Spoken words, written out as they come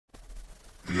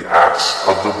The Axe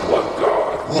of the Blood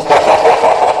God.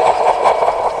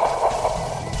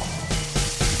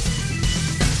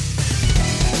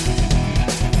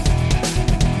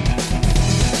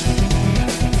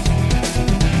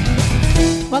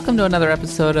 Welcome to another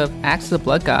episode of Axe of the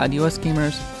Blood God, US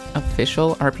Gamer's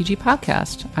official RPG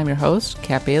podcast. I'm your host,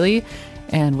 Kat Bailey,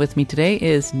 and with me today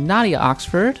is Nadia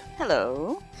Oxford.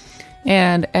 Hello.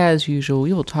 And as usual,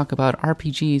 we will talk about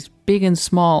RPGs, big and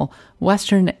small,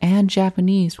 Western and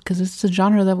Japanese, because it's a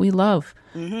genre that we love.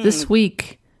 Mm-hmm. This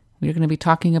week, we're going to be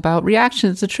talking about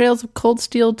reactions to Trails of Cold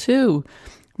Steel 2.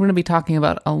 We're going to be talking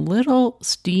about a little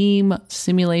Steam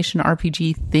simulation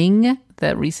RPG thing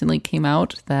that recently came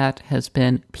out that has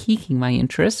been piquing my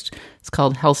interest. It's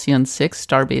called Halcyon 6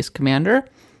 Starbase Commander.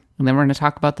 And then we're going to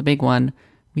talk about the big one.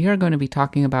 We are going to be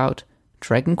talking about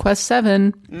Dragon Quest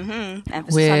VII,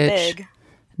 Emphasis which on big.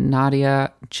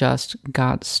 Nadia just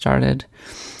got started.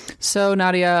 So,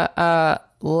 Nadia,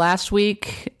 last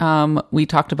week we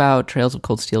talked about Trails of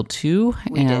Cold Steel 2,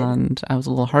 and I was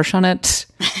a little harsh on it.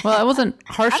 Well, I wasn't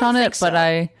harsh on it, but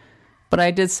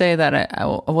I did say that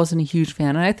I wasn't a huge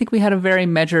fan, and I think we had a very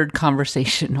measured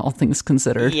conversation, all things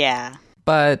considered. Yeah.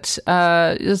 But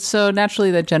so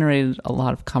naturally, that generated a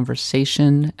lot of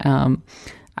conversation.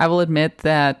 I will admit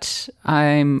that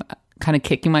I'm kind of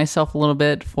kicking myself a little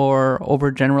bit for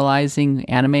overgeneralizing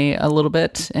anime a little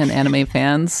bit and anime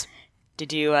fans.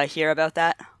 Did you hear about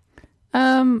that?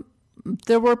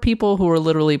 There were people who were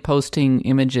literally posting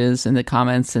images in the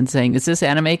comments and saying, "Is this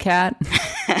anime, Cat?"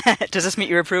 Does this meet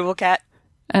your approval, Kat?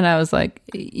 And I was like,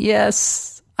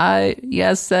 yes,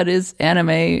 that is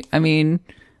anime. I mean,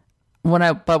 when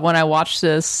I watch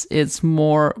this, it's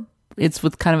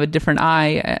with kind of a different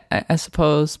eye, I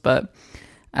suppose. But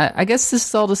I guess this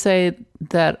is all to say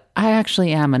that I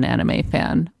actually am an anime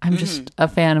fan. I'm just a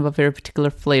fan of a very particular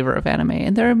flavor of anime.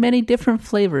 And there are many different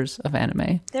flavors of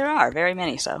anime. There are, very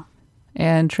many so.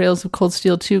 And Trails of Cold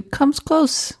Steel 2 comes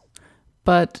close,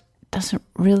 but doesn't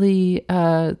really,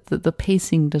 the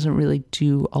pacing doesn't really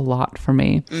do a lot for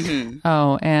me. Mm-hmm.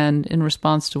 Oh, and in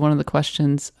response to one of the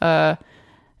questions, Gurren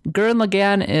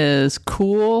Lagann is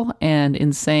cool and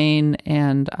insane,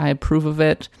 and I approve of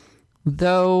it,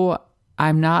 though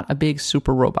I'm not a big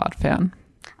Super Robot fan.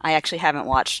 I actually haven't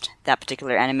watched that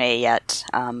particular anime yet.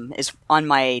 It's on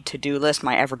my to-do list,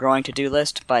 my ever-growing to-do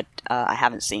list, but I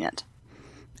haven't seen it.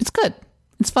 It's good.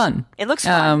 It's fun. It looks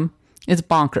fun. It's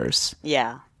bonkers.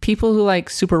 Yeah. People who like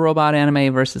Super Robot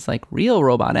anime versus like real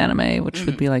robot anime, which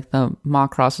would be like the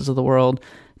Macrosses of the world,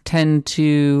 tend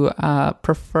to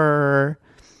prefer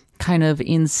kind of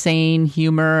insane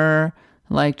humor,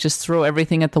 like just throw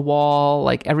everything at the wall,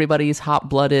 like everybody's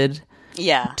hot-blooded.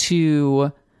 Yeah.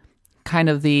 To kind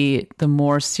of the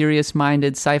more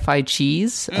serious-minded sci-fi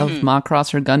cheese of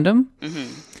Macross or Gundam.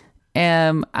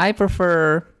 Mm-hmm. I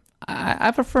prefer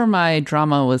my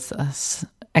drama with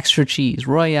extra cheese,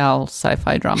 Royale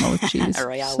sci-fi drama with cheese.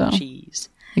 Royale with cheese.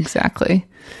 Exactly.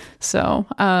 So,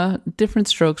 different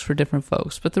strokes for different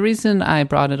folks. But the reason I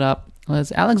brought it up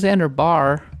was Alexander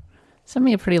Barr sent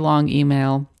me a pretty long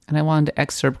email, and I wanted to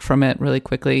excerpt from it really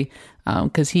quickly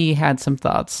because he had some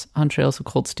thoughts on Trails of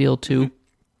Cold Steel 2.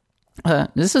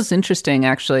 This is interesting,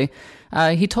 actually.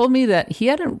 He told me that he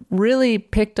hadn't really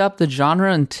picked up the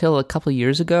genre until a couple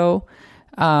years ago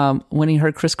when he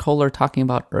heard Chris Kohler talking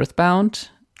about Earthbound.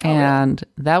 And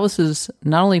that was his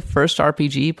not only first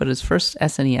RPG, but his first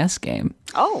SNES game.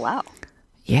 Oh, wow.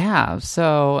 Yeah,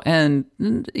 so, and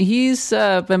he's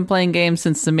been playing games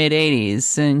since the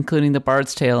mid-'80s, including the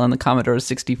Bard's Tale and the Commodore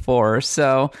 64,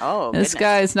 so this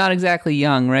guy is not exactly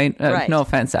young, right? Right. No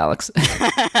offense, Alex.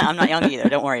 I'm not young either,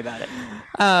 don't worry about it.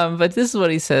 But this is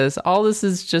what he says. All this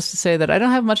is just to say that I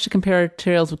don't have much to compare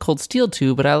Trails of Cold Steel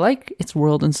to, but I like its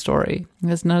world and story. It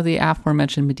has none of the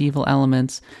aforementioned medieval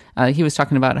elements. He was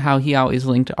talking about how he always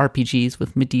linked RPGs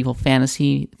with medieval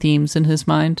fantasy themes in his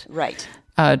mind. Right.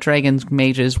 Dragons,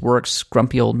 mages, orcs,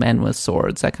 grumpy old men with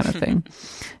swords, that kind of thing.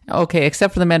 Okay,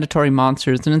 except for the mandatory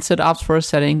monsters, and instead opts for a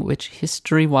setting which,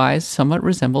 history-wise, somewhat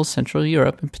resembles Central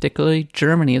Europe, and particularly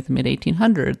Germany of the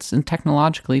mid-1800s, and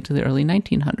technologically to the early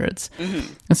 1900s.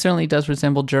 Mm-hmm. It certainly does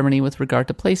resemble Germany with regard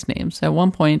to place names. At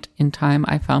one point in time,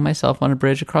 I found myself on a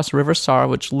bridge across the River Saar,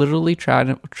 which literally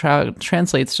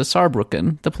translates to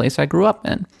Saarbrücken, the place I grew up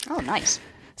in. Oh, nice.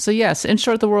 So yes, in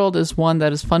short, the world is one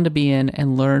that is fun to be in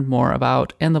and learn more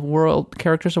about, and the world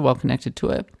characters are well connected to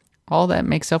it. All that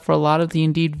makes up for a lot of the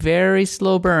indeed very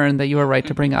slow burn that you are right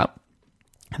to bring up.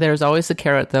 There's always the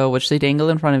carrot, though, which they dangle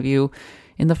in front of you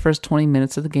in the first 20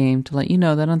 minutes of the game to let you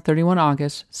know that on 31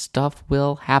 August, stuff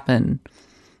will happen.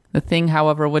 The thing,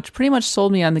 however, which pretty much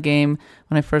sold me on the game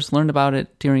when I first learned about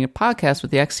it during a podcast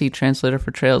with the XC translator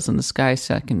for Trails in the Sky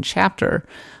second chapter,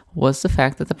 was the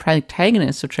fact that the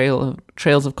protagonists of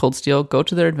Trails of Cold Steel go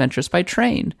to their adventures by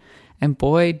train. And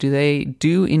boy, do they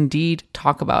do indeed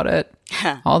talk about it.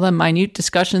 All the minute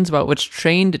discussions about which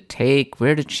train to take,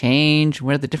 where to change,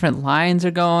 where the different lines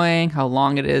are going, how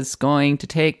long it is going to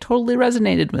take, totally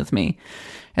resonated with me.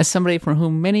 As somebody for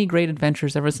whom many great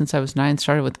adventures ever since I was 9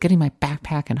 started with getting my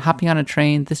backpack and hopping on a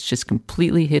train, this just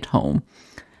completely hit home.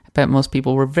 I bet most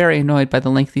people were very annoyed by the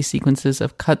lengthy sequences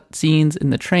of cut scenes in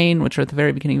the train, which are at the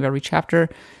very beginning of every chapter,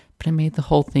 but it made the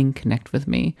whole thing connect with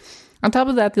me. On top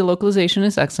of that, the localization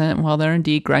is excellent, and while there are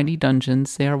indeed grindy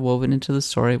dungeons, they are woven into the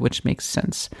story, which makes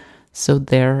sense. So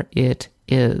there it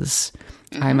is.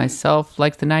 Mm-hmm. I myself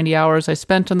like the 90 hours I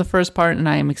spent on the first part, and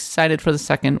I am excited for the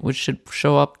second, which should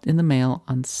show up in the mail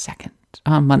on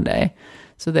Monday.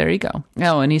 So there you go.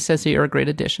 Oh, and he says that you're a great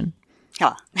addition.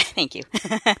 Oh, thank you.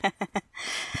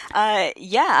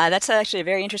 That's actually a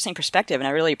very interesting perspective, and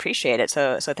I really appreciate it.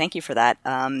 So thank you for that.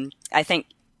 I think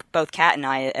both Kat and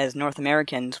I, as North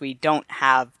Americans, we don't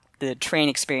have the train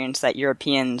experience that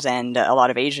Europeans and a lot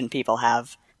of Asian people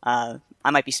have. I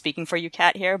might be speaking for you,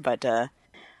 Kat, here, but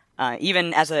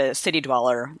even as a city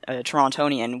dweller, a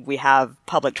Torontonian, we have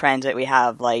public transit. We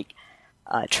have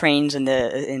trains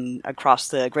across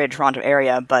the Greater Toronto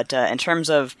area. But in terms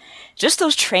of just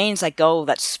those trains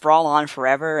that sprawl on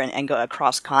forever and go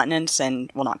across continents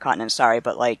not continents, sorry,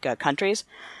 but countries,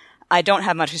 I don't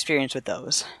have much experience with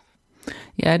those.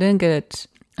 Yeah, I didn't get.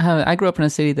 I grew up in a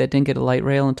city that didn't get a light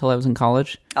rail until I was in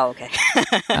college. Oh, okay.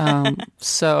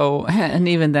 And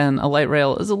even then, a light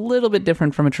rail is a little bit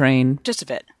different from a train. Just a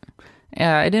bit.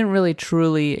 Yeah, I didn't really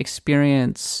truly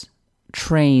experience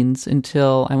trains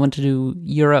until I went to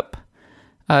Europe.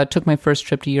 Took my first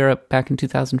trip to Europe back in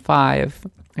 2005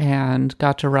 and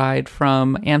got to ride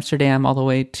from Amsterdam all the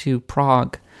way to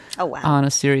Prague. Oh, wow. On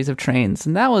a series of trains.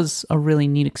 And that was a really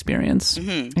neat experience.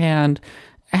 Mm-hmm. And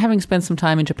having spent some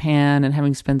time in Japan and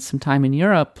having spent some time in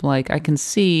Europe, I can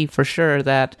see for sure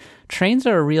that trains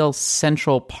are a real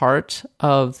central part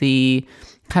of the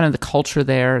kind of the culture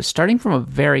there, starting from a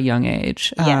very young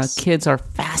age. Yes. Kids are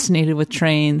fascinated with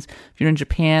trains. If you're in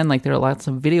Japan, there are lots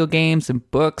of video games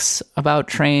and books about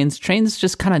trains. Trains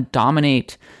just kind of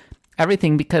dominate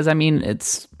everything because,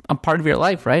 it's a part of your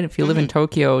life, right? If you live in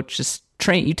Tokyo,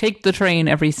 you take the train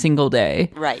every single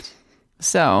day. Right.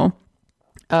 So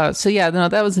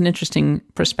that was an interesting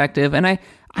perspective. And I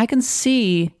can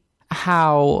see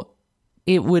how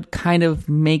it would kind of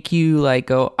make you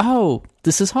go, oh,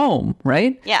 this is home,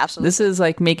 right? Yeah, absolutely. This is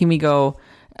making me go,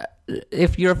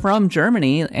 if you're from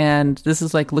Germany and this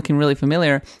is looking really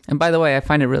familiar. And by the way, I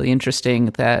find it really interesting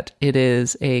that it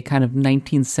is a kind of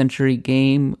 19th century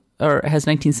game or has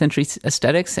 19th century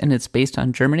aesthetics and it's based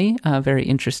on Germany. Very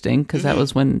interesting because that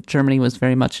was when Germany was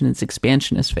very much in its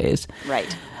expansionist phase.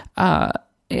 Right.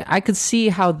 I could see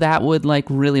how that would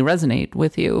really resonate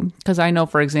with you because I know,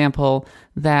 for example,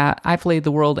 that I played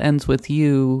The World Ends With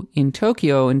You in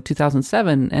Tokyo in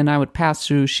 2007 and I would pass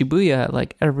through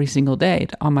Shibuya every single day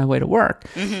on my way to work.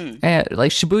 Mm-hmm. And,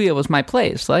 Shibuya was my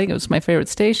place, it was my favorite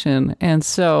station. And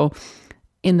so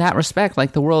in that respect,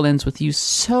 The World Ends With You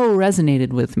so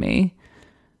resonated with me.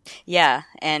 Yeah,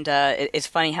 and it's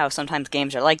funny how sometimes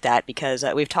games are like that because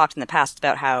we've talked in the past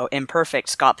about how imperfect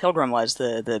Scott Pilgrim was,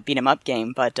 the beat-em-up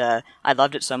game, but I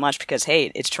loved it so much because,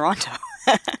 hey, it's Toronto.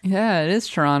 Yeah, it is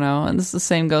Toronto, and the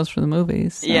same goes for the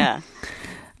movies. So. Yeah.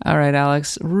 All right,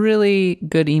 Alex, really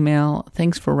good email.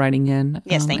 Thanks for writing in.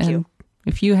 Yes, thank you.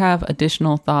 If you have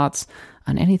additional thoughts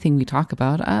on anything we talk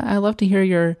about, I love to hear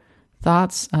your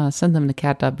thoughts. Send them to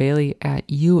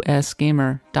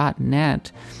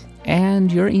cat.bailey@usgamer.net.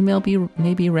 And your email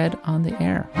may be read on the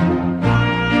air.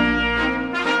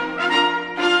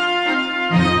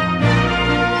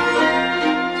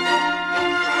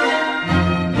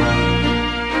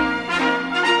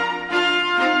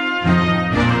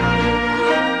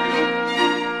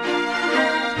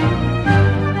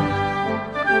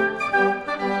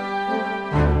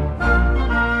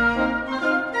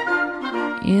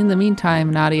 In the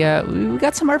meantime, Nadia, we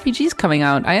got some RPGs coming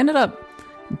out. I ended up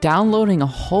downloading a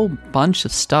whole bunch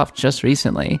of stuff just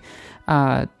recently.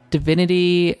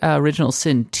 Divinity Original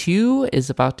Sin 2 is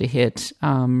about to hit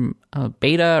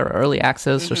beta or early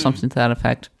access or something to that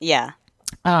effect. Yeah.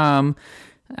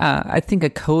 I think a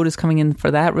code is coming in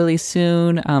for that really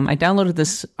soon. I downloaded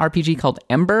this RPG called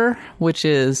Ember, which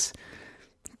is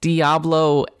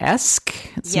Diablo-esque.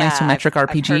 It's an isometric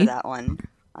RPG. I've heard of that one.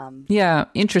 Yeah,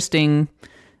 interesting.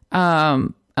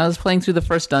 I was playing through the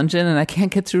first dungeon and I can't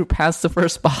get through past the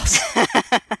first boss.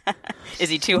 Is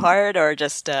he too hard or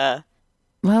just...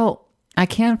 Well, I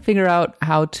can't figure out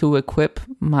how to equip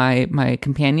my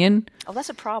companion. Oh, that's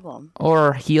a problem.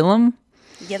 Or heal him.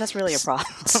 Yeah, that's really a problem.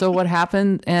 So what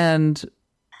happened, and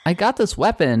I got this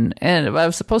weapon, and I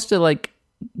was supposed to, like,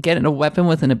 get a weapon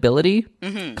with an ability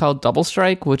called Double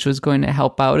Strike, which was going to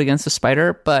help out against the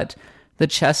spider, but the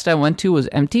chest I went to was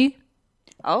empty.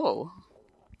 Oh.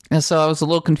 And so I was a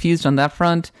little confused on that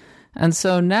front. And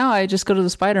so now I just go to the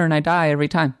spider and I die every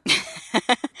time.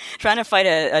 Trying to fight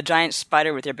a giant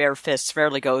spider with your bare fists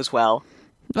rarely goes well.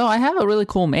 No, I have a really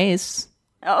cool mace.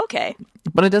 Oh, okay.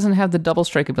 But it doesn't have the double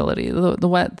strike ability.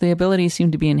 The abilities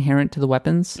seem to be inherent to the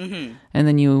weapons. And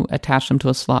then you attach them to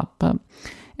a slot. But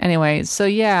anyway, so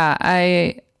yeah,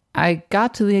 I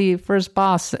got to the first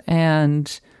boss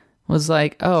and was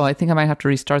like, oh, I think I might have to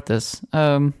restart this.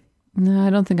 No, I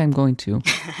don't think I'm going to.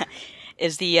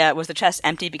 Was the chest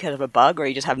empty because of a bug, or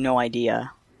you just have no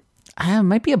idea? It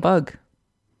might be a bug.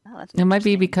 Oh, that's It might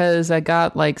be because I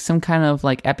got like some kind of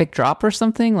like epic drop or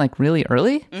something like really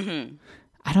early.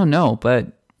 I don't know,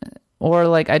 or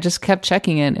like I just kept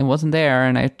checking it and it wasn't there,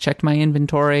 and I checked my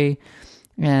inventory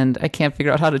and I can't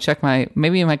figure out how to check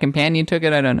maybe my companion took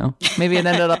it, I don't know. Maybe it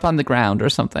ended up on the ground or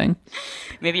something.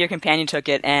 Maybe your companion took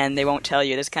it and they won't tell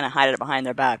you. They just kind of hide it behind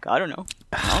their back. I don't know.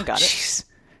 I got it.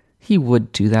 He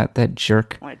would do that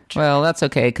jerk. What a jerk. Well, that's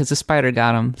okay because the spider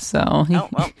got him, so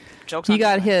joke's he on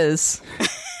got him. his.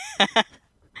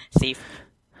 Thief.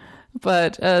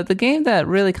 But the game that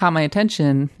really caught my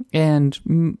attention, and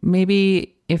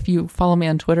maybe if you follow me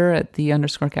on Twitter at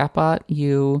 @the_catbot,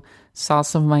 you saw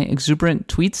some of my exuberant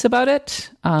tweets about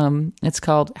it. It's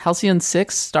called Halcyon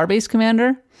 6 Starbase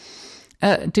Commander.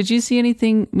 Did you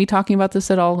see me talking about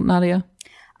this at all, Nadia?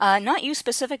 Not you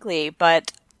specifically,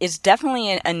 but it's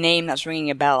definitely a name that's ringing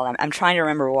a bell. I'm trying to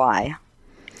remember why.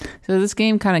 So this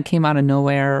game kind of came out of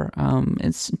nowhere.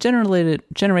 It's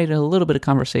generated a little bit of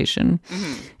conversation.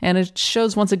 And it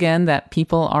shows once again that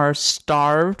people are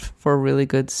starved for really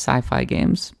good sci-fi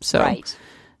games. So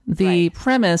the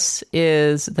premise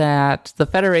is that the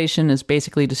Federation is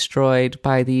basically destroyed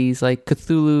by these like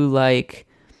Cthulhu-like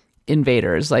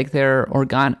invaders. Like they're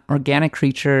organic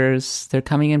creatures. They're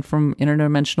coming in from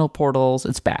interdimensional portals.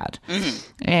 It's bad.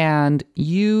 And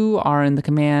you are in the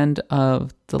command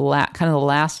of the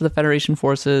last of the Federation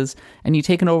forces, and you've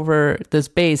taken over this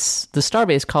base, the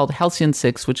starbase called Halcyon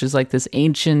 6, which is like this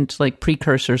ancient like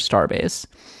precursor starbase,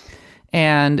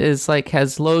 and is like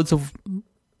has loads of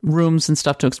rooms and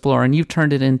stuff to explore, and you've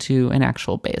turned it into an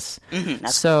actual base.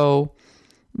 So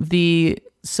the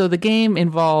game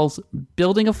involves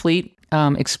building a fleet,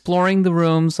 exploring the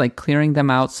rooms, like clearing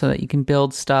them out so that you can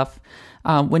build stuff.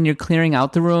 When you're clearing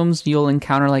out the rooms, you'll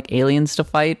encounter like aliens to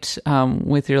fight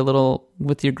with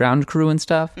your ground crew and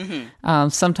stuff.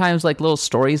 Sometimes like little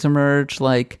stories emerge,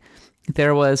 like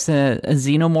there was a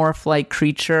xenomorph-like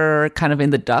creature kind of in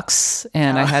the ducts,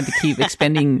 and I had to keep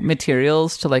expending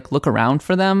materials to like look around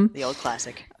for them. The old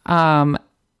classic.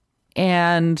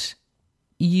 And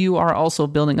you are also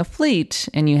building a fleet,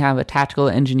 and you have a tactical,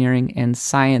 engineering, and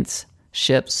science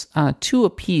ships, 2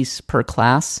 apiece per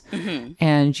class.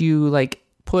 And you like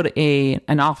put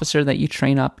an officer that you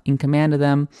train up in command of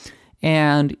them,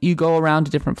 and you go around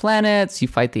to different planets. You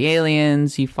fight the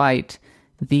aliens. You fight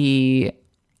the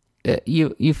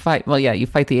you fight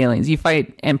the aliens. You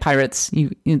fight and pirates.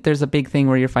 There's a big thing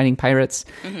where you're fighting pirates.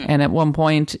 And at one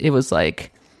point, it was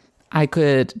like I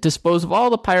could dispose of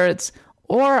all the pirates,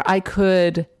 or I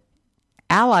could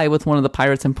ally with one of the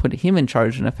pirates and put him in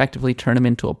charge and effectively turn him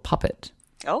into a puppet.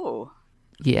 Oh.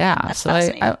 Yeah. That's so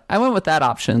I went with that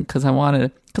option because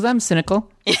I'm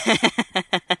cynical.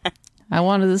 I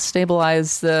wanted to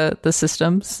stabilize the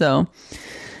system. So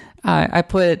I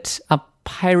put a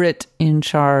pirate in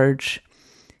charge.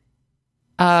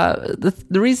 The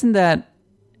reason that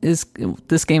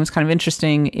this game is kind of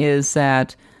interesting is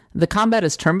that the combat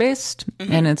is turn-based,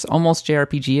 and it's almost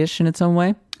JRPG-ish in its own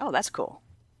way. Oh, that's cool.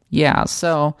 Yeah,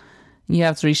 so you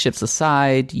have 3 ships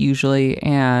aside, usually,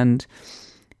 and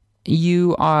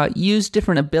you use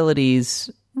different abilities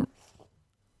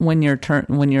when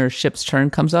your ship's turn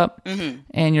comes up,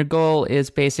 and your goal is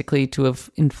basically to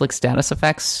inflict status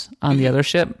effects on the other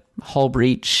ship, hull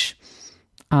breach,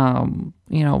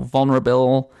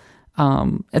 vulnerable,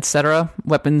 etc.,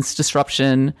 weapons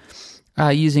disruption,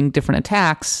 using different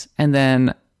attacks, and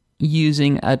then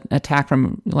using an attack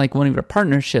from like one of your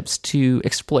partnerships to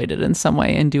exploit it in some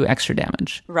way and do extra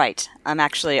damage. Right. I'm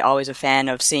actually always a fan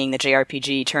of seeing the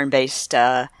JRPG turn-based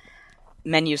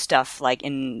menu stuff like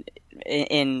in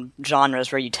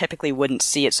genres where you typically wouldn't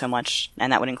see it so much,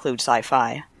 and that would include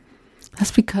sci-fi.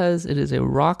 That's because it is a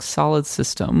rock solid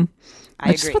system.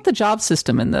 I just agree. put the job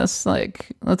system in this.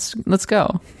 Like, let's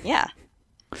go. Yeah.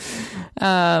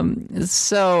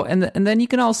 So and then you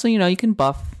can also, you can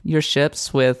buff your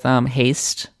ships with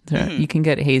haste. You can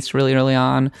get haste really early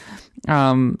on.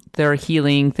 There are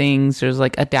healing things. There's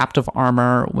like adaptive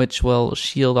armor, which will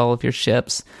shield all of your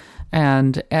ships.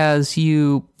 And as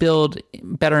you build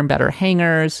better and better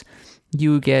hangars,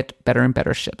 you get better and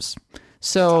better ships.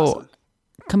 So Awesome.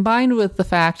 Combined with the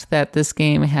fact that this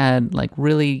game had like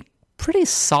really pretty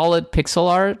solid pixel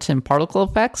art and particle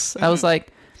effects, I was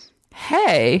like,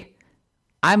 hey,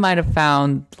 I might have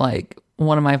found like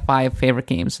one of my 5 favorite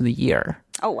games of the year.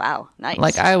 Oh, wow. Nice.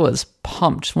 Like, I was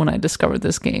pumped when I discovered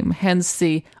this game. Hence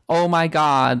the, oh my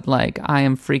god, like, I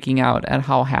am freaking out at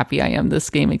how happy I am this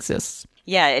game exists.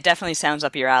 Yeah, it definitely sounds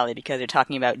up your alley because you're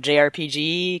talking about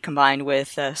JRPG combined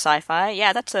with sci-fi.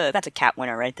 Yeah, that's a cat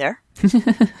winner right there.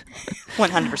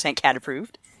 100% cat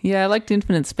approved. Yeah, I liked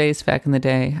Infinite Space back in the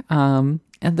day. And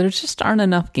there just aren't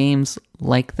enough games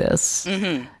like this.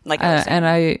 Mm-hmm. Like I was saying.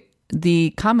 And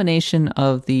the combination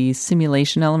of the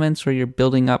simulation elements where you're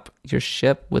building up your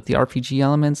ship with the RPG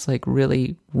elements, like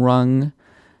really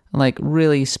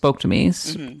spoke to me.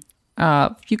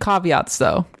 A few caveats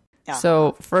though. Yeah.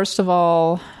 So first of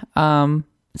all,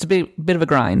 it's a bit of a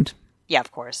grind. Yeah,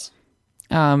 of course.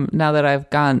 Now that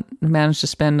I've managed to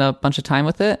spend a bunch of time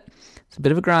with it, it's a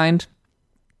bit of a grind.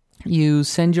 You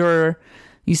send your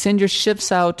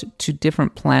ships out to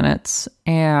different planets,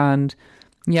 and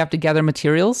you have to gather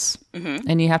materials,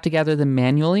 and you have to gather them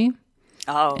manually.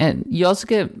 Oh, And you also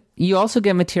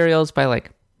get materials by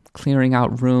like clearing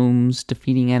out rooms,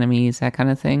 defeating enemies, that kind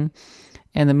of thing.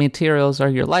 And the materials are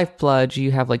your lifeblood.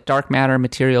 You have like dark matter,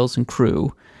 materials, and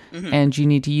crew. And you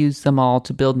need to use them all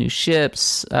to build new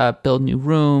ships, build new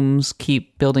rooms,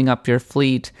 keep building up your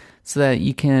fleet so that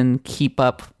you can keep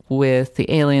up with the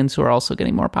aliens who are also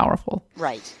getting more powerful.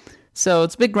 right. So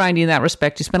it's a bit grindy in that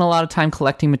respect. You spend a lot of time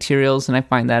collecting materials, and I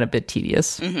find that a bit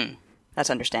tedious. That's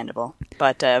understandable.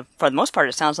 But for the most part,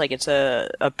 it sounds like it's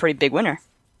a pretty big winner.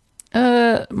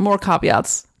 More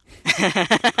caveats.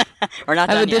 Or not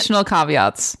I have done yet. additional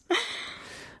caveats.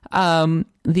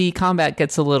 The combat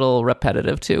gets a little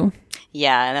repetitive too.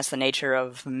 Yeah, and that's the nature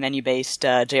of menu-based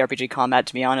JRPG combat,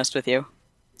 to be honest with you.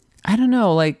 I don't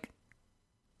know, like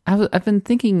I've been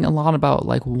thinking a lot about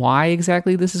like why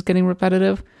exactly this is getting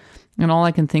repetitive, and all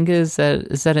I can think is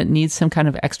that it needs some kind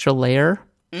of extra layer.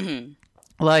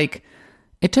 Like,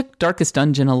 it took Darkest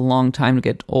Dungeon a long time to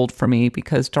get old for me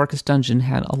because Darkest Dungeon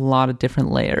had a lot of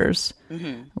different layers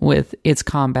with its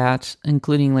combat,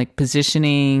 including like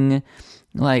positioning,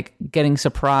 like getting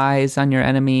surprise on your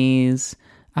enemies.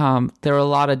 There were a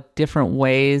lot of different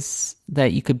ways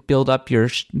that you could build up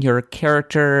your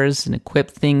characters and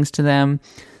equip things to them.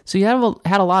 So you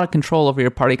had a lot of control over your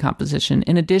party composition,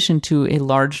 in addition to a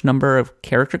large number of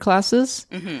character classes.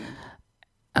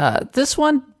 This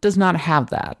one does not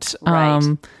have that.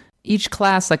 Right. Each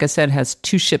class, like I said, has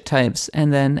 2 ship types,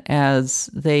 and then as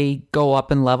they go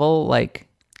up in level, like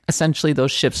essentially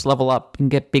those ships level up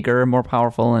and get bigger and more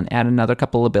powerful and add another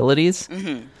couple abilities.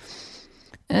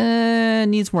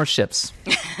 Needs more ships.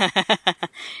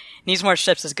 Needs more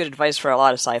ships is good advice for a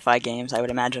lot of sci-fi games, I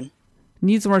would imagine.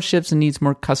 Needs more ships and needs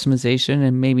more customization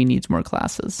and maybe needs more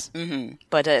classes.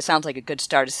 But it sounds like a good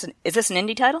start. Is this an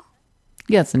indie title?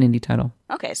 Yeah, it's an indie title.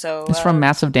 Okay, so... It's from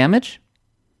Massive Damage.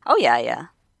 Oh, yeah.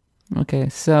 Okay,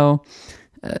 so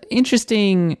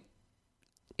interesting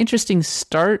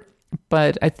start,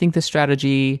 but I think the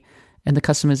strategy and the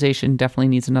customization definitely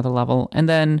needs another level. And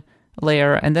then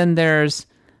there's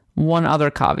one other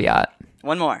caveat.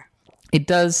 One more. It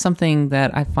does something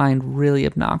that I find really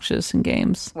obnoxious in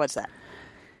games. What's that?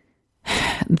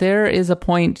 There is a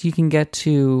point you can get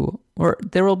to, or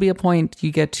there will be a point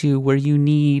you get to where you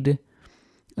need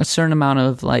a certain amount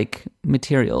of like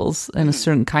materials and a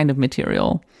certain kind of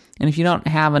material. And if you don't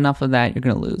have enough of that, you're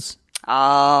going to lose.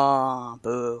 Oh,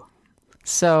 boo.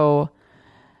 So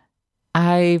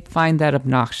I find that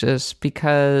obnoxious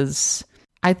because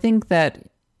I think that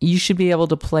you should be able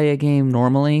to play a game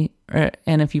normally,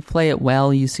 and if you play it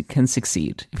well, you can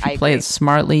succeed. If you play it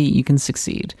smartly, you can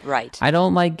succeed. Right. I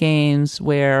don't like games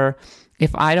where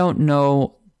if I don't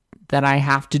know that I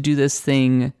have to do this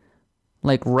thing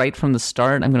like right from the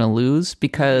start, I'm going to lose,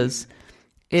 because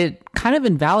it kind of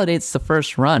invalidates the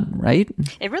first run, right?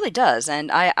 It really does,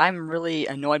 and I'm really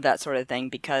annoyed by that sort of thing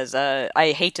because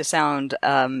I hate to sound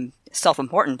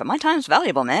self-important, but my time's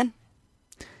valuable, man.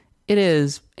 It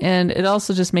is, and it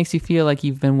also just makes you feel like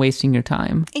you've been wasting your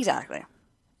time. Exactly.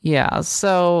 Yeah,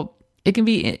 so it can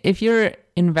be, if you're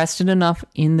invested enough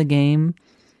in the game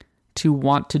to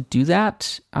want to do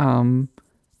that.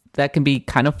 That can be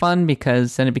kind of fun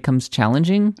because then it becomes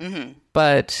challenging. Mm-hmm.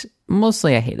 But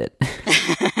mostly I hate it.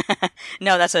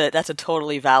 No, that's a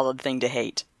totally valid thing to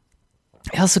hate.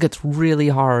 It also gets really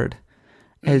hard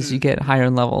as you get higher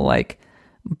in level. Like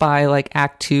by like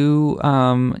Act 2,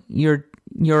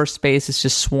 your space is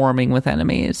just swarming with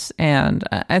enemies, and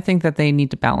I think that they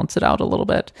need to balance it out a little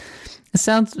bit.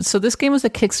 So this game was a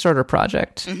Kickstarter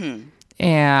project,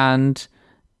 and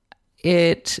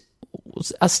it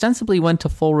ostensibly went to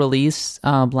full release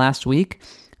last week,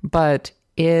 but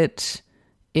it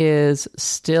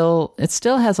still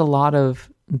has a lot of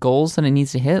goals that it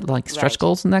needs to hit, like stretch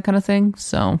goals and that kind of thing.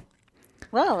 So,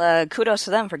 well, kudos to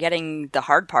them for getting the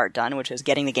hard part done, which is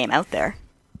getting the game out there.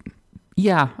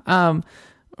 Yeah,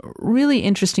 really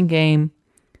interesting game,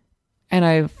 and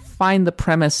I find the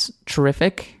premise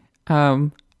terrific.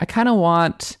 I kind of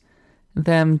want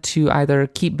them to either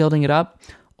keep building it up,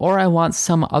 or I want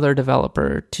some other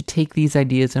developer to take these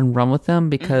ideas and run with them,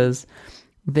 because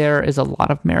there is a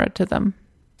lot of merit to them.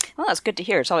 Well, that's good to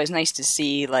hear. It's always nice to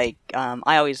see, like,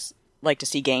 I always like to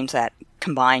see games that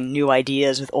combine new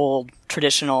ideas with old,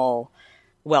 traditional,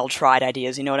 well-tried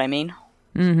ideas, you know what I mean?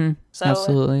 Mm-hmm. So,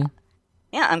 absolutely.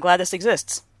 Yeah, I'm glad this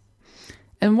exists.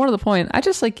 And more to the point, I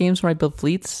just like games where I build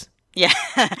fleets. Yeah.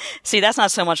 See, that's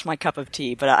not so much my cup of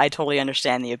tea, but I totally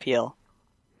understand the appeal.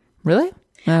 Really?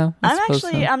 No,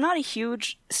 I'm not a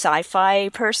huge sci-fi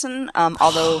person,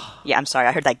 although, yeah, I'm sorry,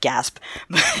 I heard that gasp.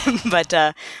 But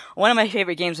one of my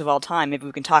favorite games of all time, maybe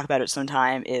we can talk about it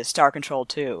sometime, is Star Control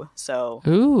 2. So,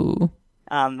 ooh.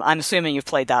 I'm assuming you've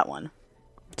played that one.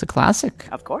 It's a classic.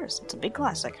 Of course, it's a big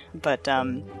classic. But,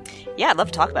 yeah, I'd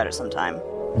love to talk about it sometime.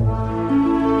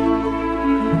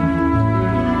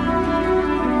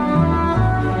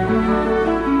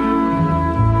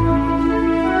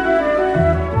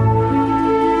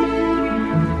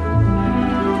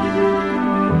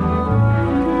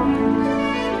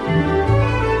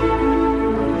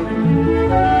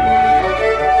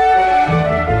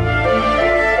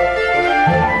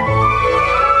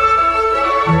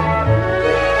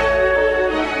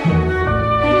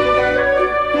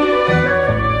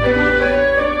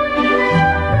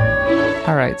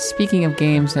 Speaking of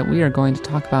games that we are going to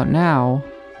talk about now,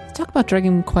 let's talk about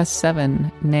Dragon Quest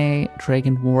VII, nay,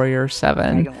 Dragon Warrior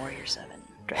 7. Dragon Warrior 7.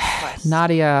 Dragon Quest.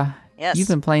 Nadia, yes. You've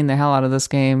been playing the hell out of this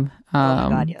game. Oh my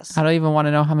God, yes. I don't even want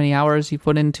to know how many hours you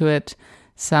put into it.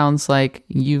 Sounds like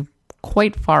you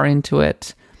quite far into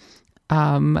it.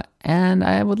 And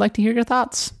I would like to hear your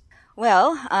thoughts.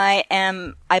 Well,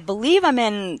 I believe I'm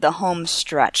in the home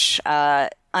stretch.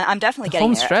 I'm definitely getting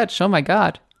home there. Stretch, oh my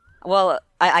God. Well,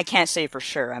 I can't say for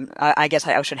sure. I guess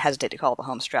I should hesitate to call it the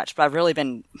home stretch, but I've really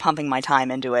been pumping my time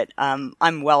into it.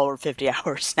 I'm well over 50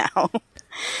 hours now.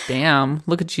 Damn,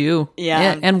 look at you.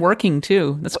 Yeah. And working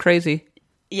too. That's crazy.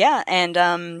 Yeah, and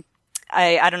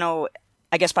I don't know,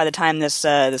 I guess by the time this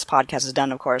podcast is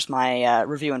done, of course, my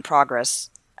review in progress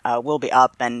will be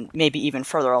up and maybe even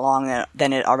further along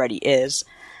than it already is.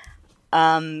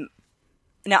 Now,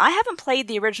 I haven't played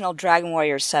the original Dragon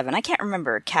Warrior 7. I can't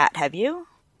remember. Kat, have you?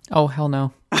 Oh, hell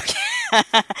no. Okay.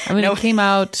 I mean, It came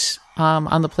out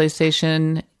on the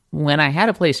PlayStation when I had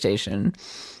a PlayStation,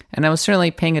 and I was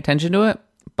certainly paying attention to it,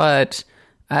 but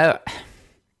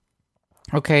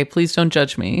okay, please don't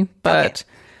judge me, but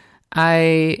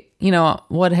okay.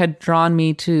 What had drawn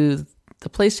me to the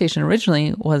PlayStation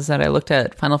originally was that I looked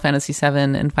at Final Fantasy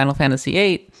VII and Final Fantasy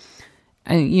VIII,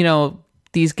 and,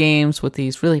 these games with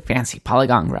these really fancy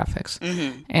polygon graphics.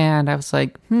 Mm-hmm. And I was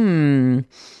like, Dragon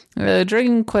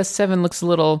Quest VII looks a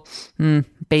little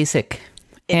basic.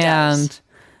 It does.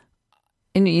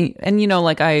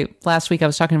 Last week I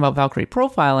was talking about Valkyrie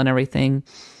Profile and everything,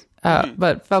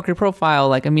 but Valkyrie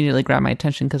Profile immediately grabbed my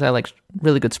attention because I like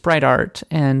really good sprite art,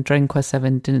 and Dragon Quest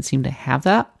VII didn't seem to have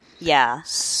that. Yeah.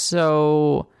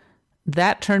 So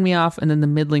that turned me off, and then the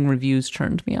middling reviews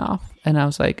turned me off, and I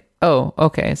was like, oh,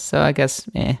 okay, so I guess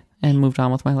and moved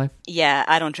on with my life. Yeah,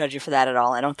 I don't judge you for that at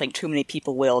all. I don't think too many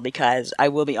people will, because I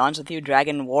will be honest with you,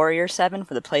 Dragon Warrior 7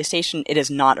 for the PlayStation, it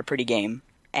is not a pretty game.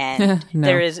 And no.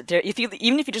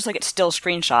 Even if you just look at still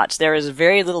screenshots, there is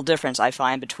very little difference, I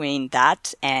find, between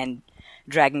that and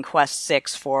Dragon Quest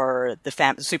 6 for the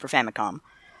Super Famicom.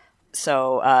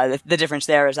 So the difference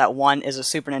there is that one is a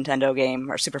Super Nintendo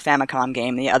game or Super Famicom game,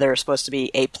 and the other is supposed to be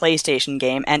a PlayStation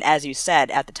game. And as you said,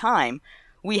 at the time,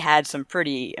 we had some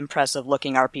pretty impressive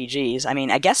looking RPGs. I mean,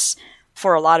 I guess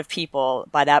for a lot of people,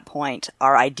 by that point,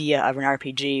 our idea of an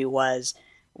RPG was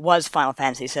Final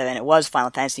Fantasy VII, it was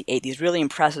Final Fantasy VIII, these really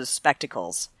impressive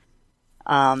spectacles.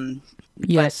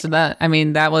 Yes,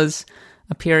 that was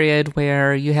a period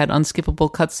where you had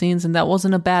unskippable cutscenes, and that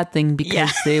wasn't a bad thing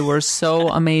because they were so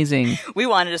amazing. We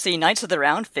wanted to see Knights of the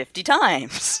Round 50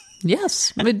 times.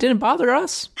 Yes, it didn't bother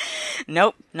us.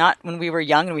 Nope, not when we were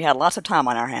young and we had lots of time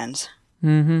on our hands.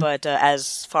 Mm-hmm. But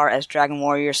as far as Dragon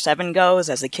Warrior 7 goes,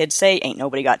 as the kids say, ain't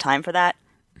nobody got time for that.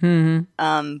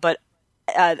 Mm-hmm. But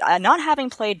not having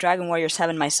played Dragon Warrior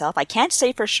 7 myself, I can't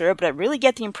say for sure, but I really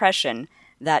get the impression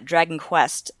that Dragon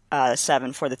Quest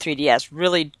 7 for the 3DS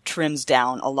really trims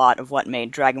down a lot of what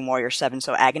made Dragon Warrior 7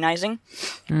 so agonizing.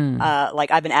 Like,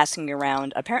 I've been asking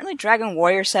around, apparently Dragon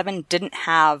Warrior 7 didn't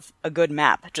have a good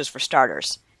map, just for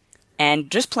starters. And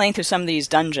just playing through some of these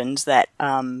dungeons that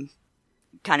kind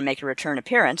of make a return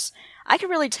appearance, I could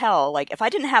really tell, like, if I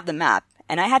didn't have the map,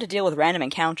 and I had to deal with random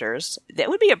encounters, that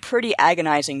would be a pretty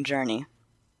agonizing journey.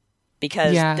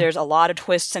 Because there's a lot of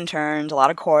twists and turns, a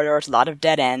lot of corridors, a lot of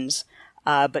dead ends.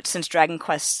 But since Dragon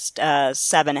Quest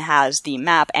 7 has the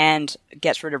map and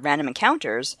gets rid of random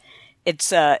encounters,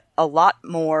 it's a lot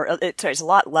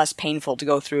less painful to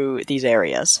go through these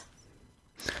areas.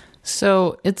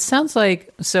 So it sounds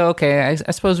like I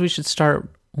suppose we should start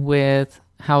with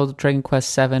how Dragon Quest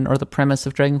 7, or the premise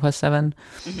of Dragon Quest 7,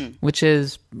 which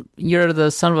is you're the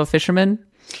son of a fisherman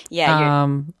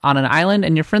on an island,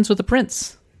 and you're friends with a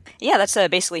prince. Yeah, that's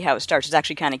basically how it starts. It's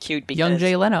actually kind of cute because... Young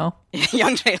Jay Leno.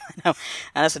 Young Jay Leno.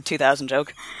 That's a 2000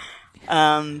 joke.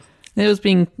 It was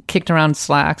being kicked around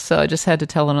Slack, so I just had to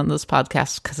tell it on this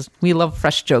podcast because we love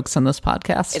fresh jokes on this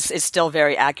podcast. It's still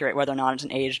very accurate whether or not it's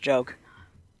an age joke.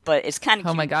 But it's kind of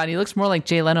cute. Oh my god, he looks more like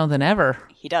Jay Leno than ever.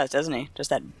 He does, doesn't he?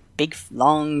 Just that big,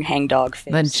 long hangdog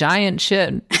face. That giant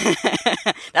shit.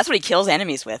 That's what he kills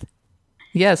enemies with.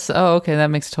 Yes. Oh, okay. That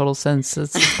makes total sense.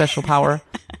 It's a special power.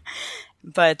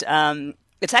 But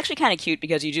it's actually kind of cute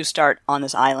because you do start on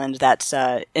this island that's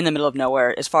in the middle of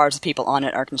nowhere. As far as the people on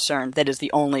it are concerned, that is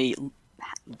the only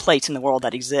place in the world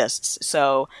that exists.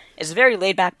 So it's a very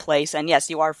laid-back place, and yes,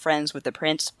 you are friends with the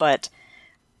prince, but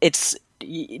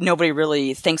nobody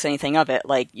really thinks anything of it.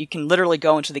 Like, you can literally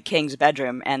go into the king's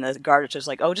bedroom, and the guard is just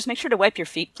like, oh, just make sure to wipe your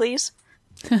feet, please.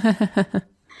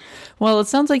 Well, it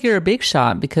sounds like you're a big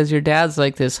shot because your dad's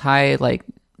like this high,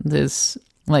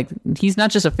 he's not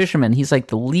just a fisherman, he's like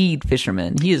the lead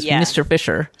fisherman. He is Mr.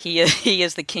 Fisher. He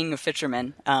is the king of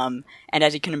fishermen. And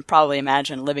as you can probably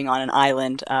imagine, living on an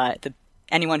island,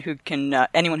 anyone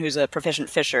who's a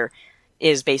proficient fisher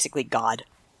is basically God.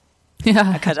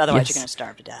 Yeah. Because otherwise you're going to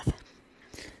starve to death.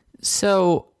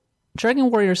 So,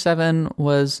 Dragon Warrior 7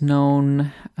 was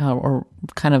known, or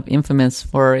kind of infamous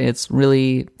for its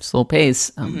really slow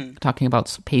pace, talking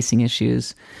about pacing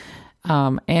issues.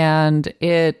 And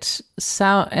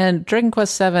Dragon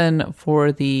Quest 7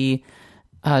 for the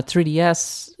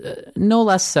 3DS, no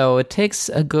less so. It takes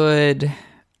a good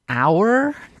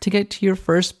hour to get to your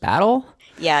first battle.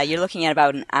 Yeah, you're looking at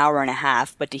about an hour and a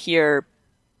half, but to hear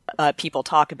people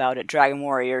talk about it, Dragon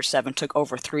Warrior 7 took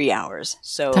over 3 hours.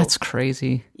 So that's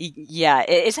crazy. Yeah,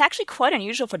 it's actually quite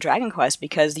unusual for Dragon Quest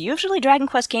because usually Dragon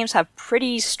Quest games have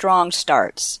pretty strong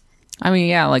starts. I mean,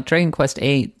 yeah, like Dragon Quest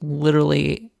 8,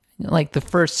 literally, like the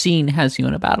first scene has you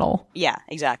in a battle. Yeah,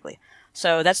 exactly.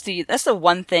 So that's the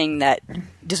one thing that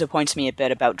disappoints me a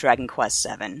bit about Dragon Quest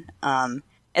 7.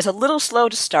 It's a little slow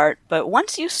to start, but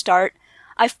once you start,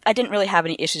 I didn't really have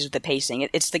any issues with the pacing.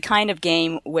 It's the kind of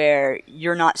game where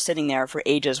you're not sitting there for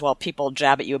ages while people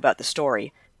jab at you about the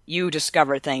story. You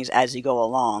discover things as you go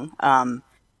along.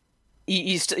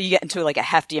 You get into like a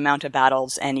hefty amount of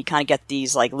battles, and you kind of get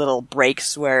these like little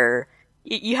breaks where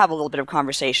you have a little bit of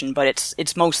conversation, but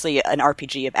it's mostly an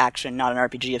RPG of action, not an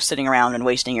RPG of sitting around and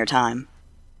wasting your time.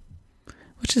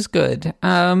 Which is good.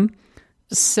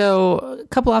 So, a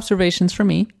couple observations from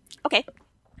me. Okay.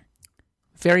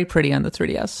 Very pretty on the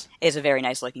 3DS. It's a very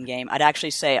nice looking game. I'd actually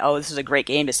say, this is a great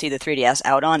game to see the 3DS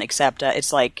out on, except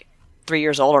it's like 3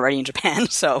 years old already in Japan,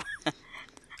 so...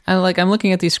 I'm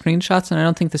looking at these screenshots, and I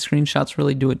don't think the screenshots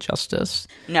really do it justice.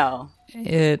 No.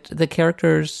 The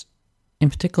characters,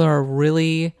 in particular, are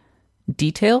really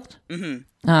detailed.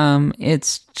 Mm-hmm.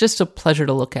 It's just a pleasure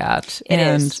to look at. It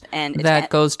is. And that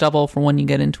goes double for when you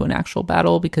get into an actual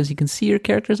battle, because you can see your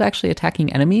characters actually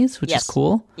attacking enemies, which is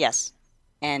cool. Yes.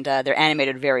 And they're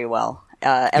animated very well.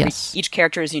 Each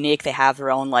character is unique. They have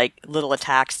their own like little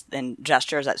attacks and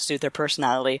gestures that suit their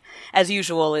personality. As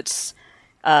usual, it's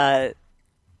Akira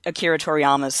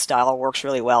Toriyama's style works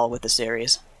really well with the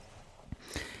series.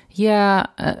 Yeah,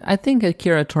 I think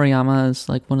Akira Toriyama is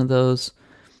like one of those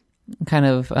kind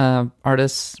of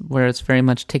artists where it's very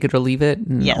much take it or leave it,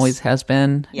 and always has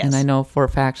been. Yes. And I know for a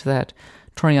fact that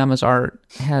Toriyama's art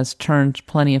has turned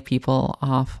plenty of people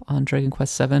off on Dragon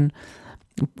Quest 7.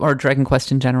 or Dragon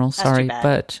Quest in general. Sorry, bad.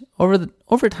 but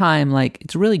over time, like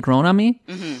it's really grown on me.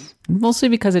 Mostly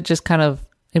because it just kind of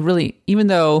even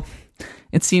though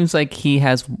it seems like he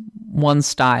has one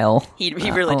style, he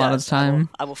really a does. lot of the time.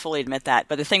 I will fully admit that.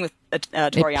 But the thing with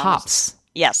Toriyama, It pops.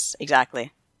 Yes,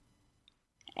 exactly.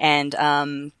 And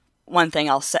one thing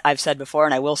I've said before,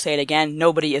 and I will say it again: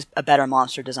 nobody is a better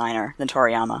monster designer than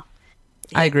Toriyama.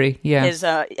 I agree. Yeah,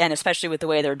 And especially with the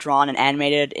way they're drawn and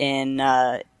animated in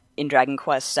Dragon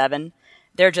Quest VII,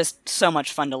 they're just so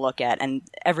much fun to look at, and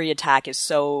every attack is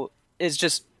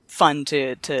just fun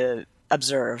to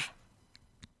observe.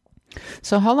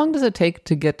 So how long does it take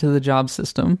to get to the job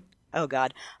system? Oh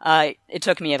God, it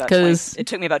took me about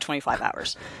 25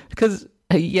 hours. Because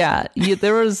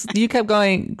you kept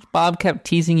going. Bob kept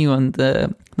teasing you on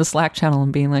the Slack channel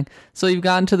and being like, "So you've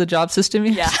gotten to the job system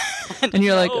yet?" Yeah, and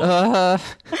you're like,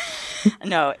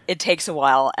 No, it takes a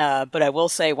while. But I will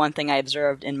say one thing I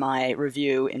observed in my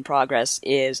review in progress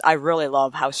is I really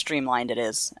love how streamlined it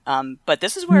is. But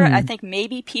this is where I think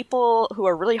maybe people who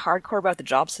are really hardcore about the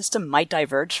job system might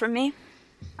diverge from me.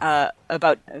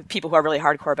 About people who are really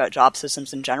hardcore about job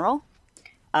systems in general,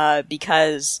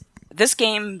 because this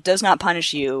game does not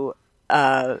punish you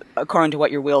according to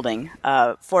what you're wielding.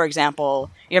 For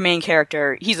example, your main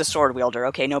character, he's a sword wielder.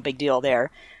 Okay, no big deal there.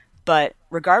 But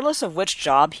regardless of which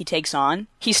job he takes on,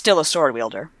 he's still a sword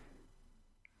wielder.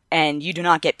 And you do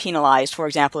not get penalized, for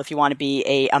example, if you want to be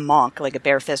a monk, like a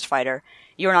bare fist fighter.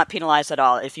 You are not penalized at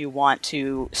all if you want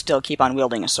to still keep on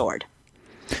wielding a sword.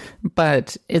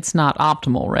 But it's not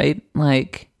optimal, right?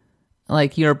 Like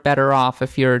you're better off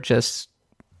if you're just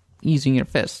using your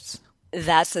fists.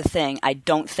 That's the thing. I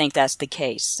don't think that's the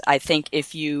case. I think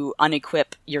if you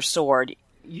unequip your sword,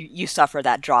 you suffer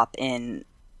that drop in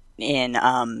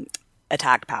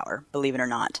attack power, believe it or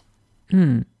not.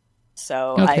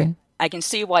 So okay. I can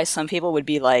see why some people would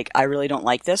be like, I really don't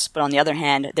like this, but on the other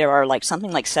hand, there are like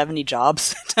something like 70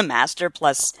 jobs to master,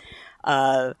 plus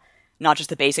not just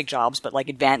the basic jobs, but like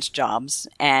advanced jobs.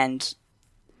 And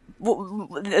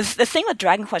the thing with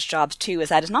Dragon Quest jobs too is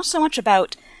that it's not so much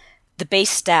about the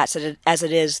base stats as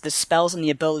it is the spells and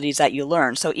the abilities that you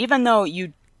learn. So even though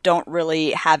you don't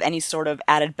really have any sort of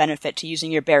added benefit to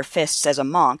using your bare fists as a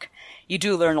monk, you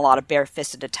do learn a lot of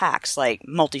bare-fisted attacks, like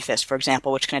multi-fist, for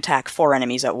example, which can attack 4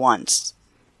 enemies at once.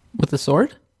 With the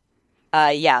sword?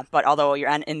 Yeah, but although you're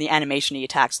in the animation, he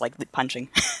attacks like punching.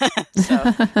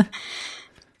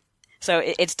 So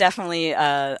it's definitely,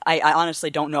 I honestly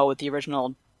don't know what the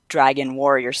original Dragon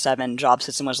Warrior 7 job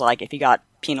system was like, if you got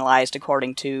penalized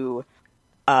according to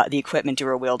the equipment you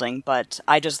were wielding, but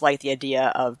I just like the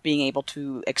idea of being able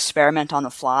to experiment on the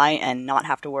fly and not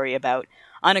have to worry about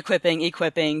unequipping,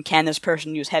 equipping, can this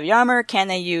person use heavy armor, can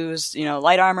they use,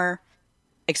 light armor,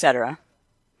 etc.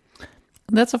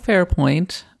 That's a fair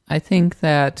point. I think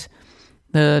that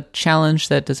the challenge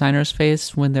that designers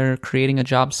face when they're creating a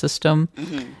job system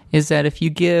is that if you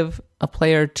give a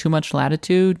player too much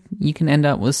latitude, you can end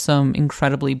up with some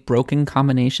incredibly broken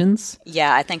combinations.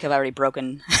 Yeah, I think I've already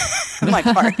broken my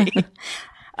party.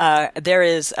 There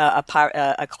is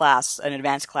a class, an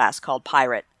advanced class called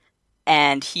Pirate,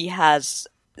 and he has,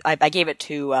 I gave it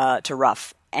to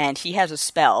Ruff, and he has a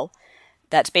spell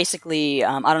that's basically,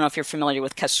 I don't know if you're familiar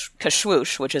with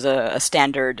Kashwoosh, which is a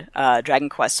standard Dragon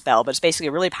Quest spell, but it's basically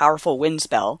a really powerful wind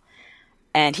spell.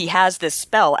 And he has this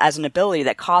spell as an ability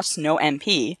that costs no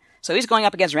MP, so he's going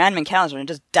up against random encounters and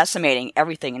just decimating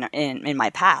everything in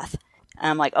my path. And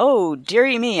I'm like, oh,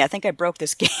 dearie me, I think I broke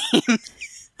this game.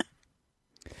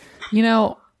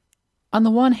 On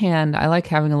the one hand, I like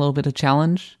having a little bit of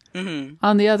challenge. Mm-hmm.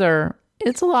 On the other,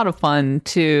 it's a lot of fun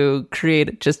to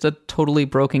create just a totally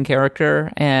broken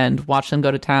character and watch them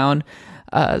go to town.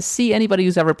 See anybody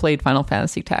who's ever played Final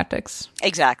Fantasy Tactics.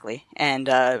 Exactly. And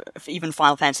even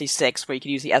Final Fantasy VI, where you could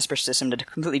use the Esper system to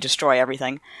completely destroy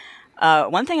everything.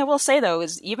 One thing I will say, though,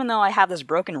 is even though I have this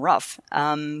broken Ruff,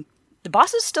 the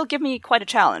bosses still give me quite a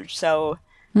challenge. So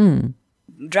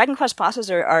Dragon Quest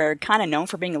bosses are kind of known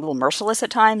for being a little merciless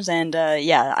at times, and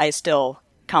I still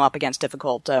come up against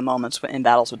difficult moments in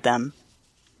battles with them.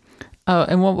 Oh,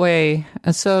 in what way?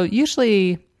 So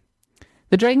usually,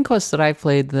 the Dragon Quest that I've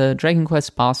played, the Dragon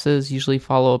Quest bosses usually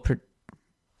follow a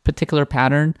particular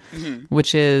pattern,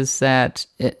 which is that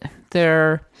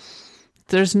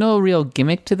there's no real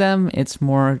gimmick to them. It's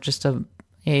more just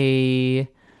a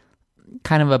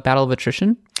kind of a battle of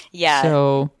attrition. Yeah.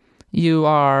 So you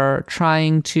are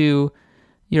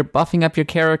you're buffing up your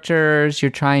characters,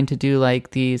 you're trying to do like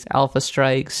these alpha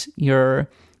strikes,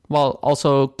 while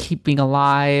also keeping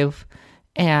alive,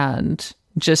 and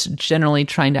just generally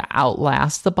trying to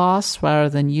outlast the boss rather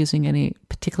than using any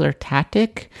particular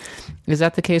tactic. Is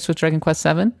that the case with Dragon Quest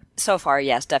VII? So far,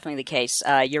 yes, definitely the case.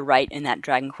 You're right in that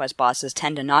Dragon Quest bosses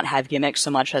tend to not have gimmicks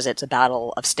so much as it's a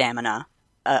battle of stamina,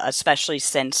 especially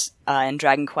since in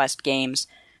Dragon Quest games,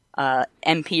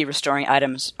 MP restoring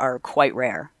items are quite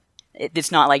rare.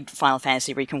 It's not like Final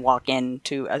Fantasy where you can walk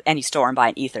into any store and buy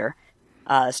an ether.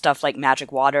 Stuff like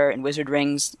magic water and wizard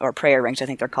rings, or prayer rings, I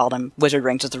think they're called them. Wizard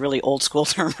rings is a really old school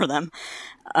term for them.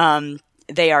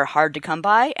 They are hard to come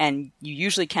by, and you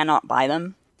usually cannot buy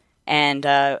them. And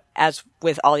as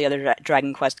with all the other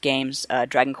Dragon Quest games,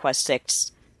 Dragon Quest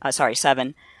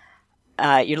VII,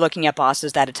 you're looking at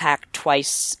bosses that attack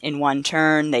twice in one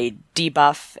turn. They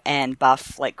debuff and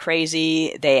buff like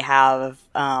crazy. They have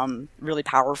really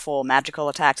powerful magical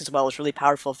attacks as well as really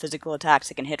powerful physical attacks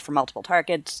that can hit for multiple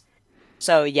targets.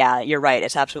 So yeah, you're right.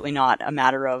 It's absolutely not a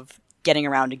matter of getting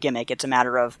around a gimmick. It's a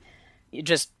matter of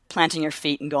just planting your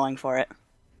feet and going for it.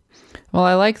 Well,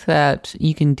 I like that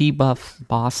you can debuff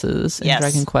bosses in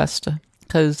Dragon Quest,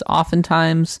 because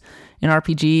oftentimes in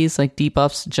RPGs, like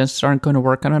debuffs just aren't going to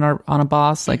work on a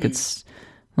boss. Like it's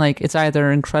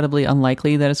either incredibly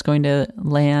unlikely that it's going to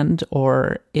land,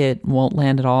 or it won't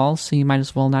land at all. So you might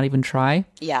as well not even try.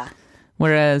 Yeah.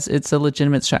 Whereas it's a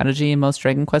legitimate strategy in most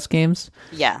Dragon Quest games.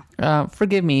 Yeah.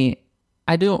 Forgive me,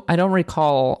 I don't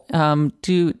recall.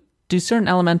 Do certain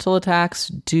elemental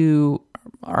attacks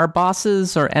are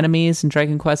bosses or enemies in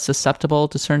Dragon Quest susceptible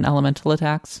to certain elemental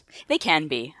attacks? They can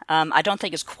be. I don't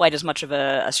think it's quite as much of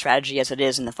a strategy as it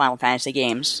is in the Final Fantasy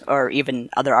games or even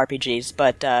other RPGs,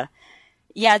 but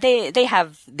yeah, they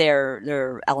have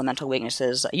their elemental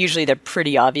weaknesses. Usually they're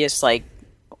pretty obvious, like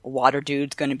water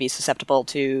dude's going to be susceptible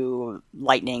to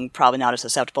lightning, probably not as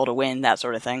susceptible to wind, that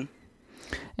sort of thing.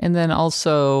 And then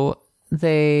also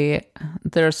there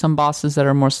are some bosses that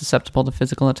are more susceptible to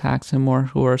physical attacks and more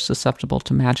who are susceptible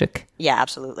to magic. Yeah,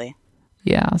 absolutely.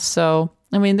 Yeah, so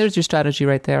I mean, there's your strategy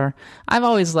right there. I've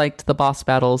always liked the boss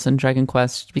battles in Dragon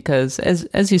Quest because,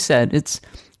 as you said, it's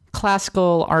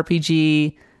classical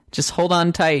RPG. Just hold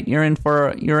on tight. You're in for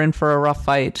a rough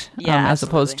fight, as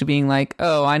opposed to being like,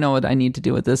 oh, I know what I need to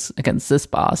do with this against this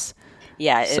boss.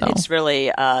 Yeah, it's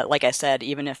really like I said.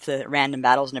 Even if the random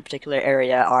battles in a particular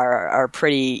area are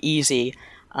pretty easy,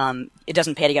 it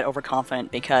doesn't pay to get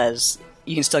overconfident because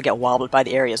you can still get wobbled by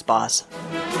the area's boss.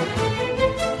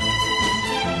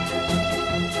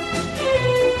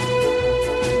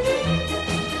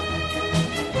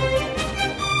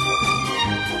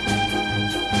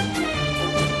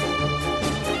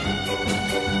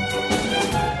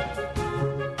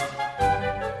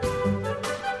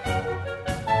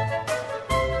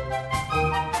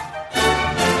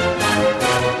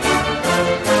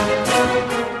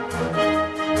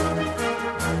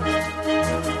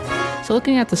 So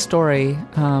looking at the story,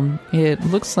 it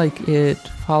looks like it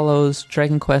follows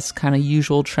Dragon Quest's kind of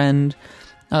usual trend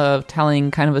of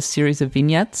telling kind of a series of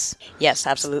vignettes. Yes,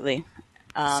 absolutely.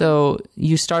 So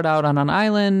you start out on an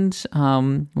island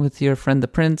with your friend the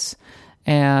prince,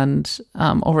 and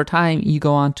over time you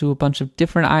go on to a bunch of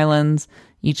different islands,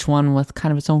 each one with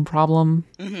kind of its own problem.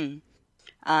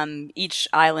 Mm-hmm. Each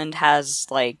island has,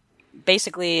 like,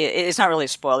 basically, it's not really a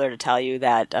spoiler to tell you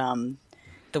that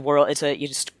the world, it's a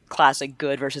just classic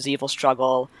good versus evil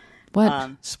struggle.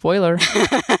 What? Spoiler.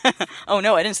 Oh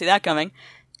no, I didn't see that coming.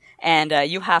 And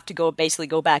you have to go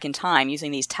back in time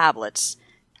using these tablets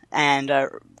and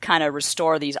kind of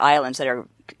restore these islands that are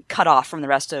cut off from the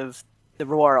rest of the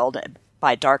world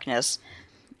by darkness.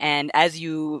 And as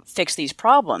you fix these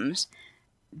problems,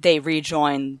 they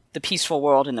rejoin the peaceful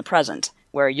world in the present,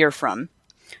 where you're from.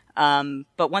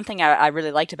 But one thing I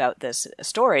really liked about this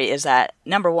story is that,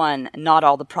 number one, not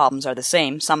all the problems are the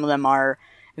same. Some of them are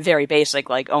very basic,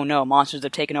 like, oh no, monsters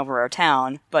have taken over our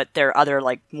town. But there are other,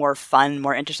 like, more fun,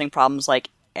 more interesting problems, like,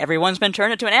 everyone's been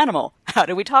turned into an animal. How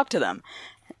do we talk to them?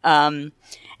 And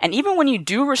even when you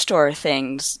do restore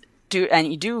things,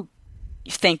 and you do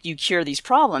think you cure these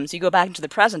problems, you go back into the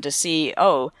present to see,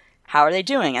 oh, how are they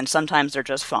doing? And sometimes they're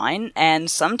just fine, and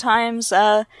sometimes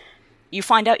you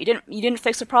find out you didn't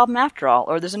fix the problem after all,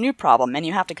 or there's a new problem, and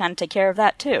you have to kind of take care of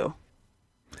that too.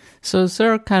 So is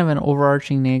there kind of an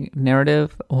overarching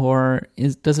narrative, or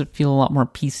does it feel a lot more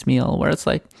piecemeal, where it's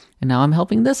like, and now I'm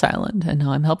helping this island, and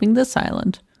now I'm helping this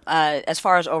island? As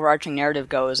far as overarching narrative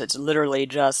goes, it's literally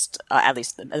just, at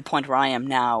least at the point where I am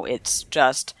now, it's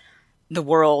just the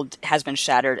world has been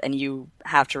shattered, and you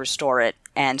have to restore it.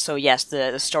 And so, yes,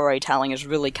 the storytelling is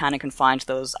really kind of confined to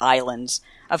those islands.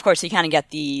 Of course, you kind of get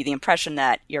the impression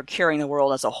that you're curing the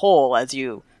world as a whole as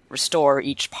you restore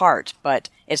each part, but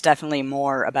it's definitely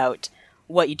more about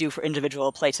what you do for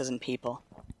individual places and people.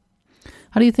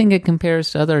 How do you think it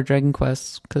compares to other Dragon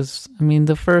Quests? Because I mean,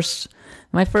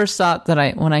 my first thought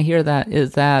when I hear that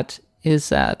is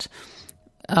that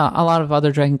a lot of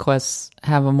other Dragon Quests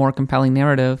have a more compelling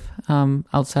narrative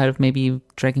outside of maybe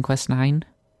Dragon Quest IX.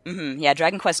 Mm-hmm. Yeah,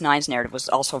 Dragon Quest IX's narrative was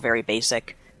also very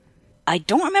basic. I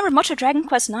don't remember much of Dragon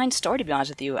Quest IX's story, to be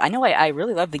honest with you. I know I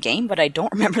really love the game, but I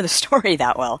don't remember the story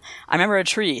that well. I remember a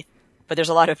tree, but there's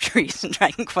a lot of trees in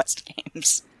Dragon Quest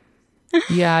games.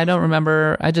 Yeah, I don't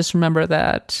remember. I just remember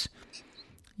that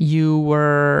you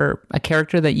were a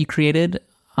character that you created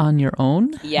on your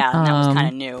own. Yeah, that was kind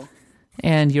of new.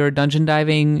 And you're dungeon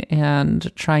diving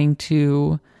and trying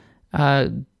to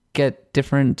get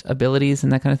different abilities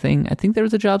and that kind of thing. I think there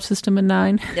was a job system in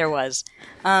 9. There was.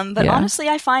 But honestly,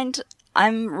 I find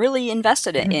I'm really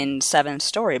invested in 7's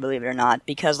story, believe it or not,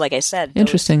 because like I said...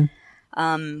 Interesting.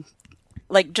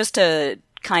 Just to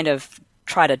kind of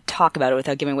try to talk about it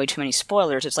without giving away too many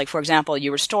spoilers, it's like, for example,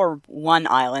 you restore one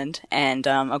island, and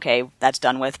okay, that's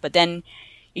done with, but then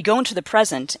you go into the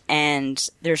present, and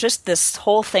there's just this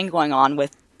whole thing going on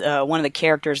with one of the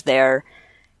characters there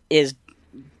is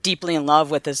deeply in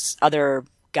love with this other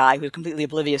guy who's completely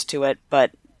oblivious to it,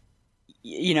 but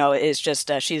it's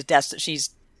just she's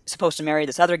supposed to marry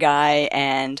this other guy,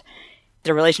 and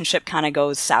the relationship kind of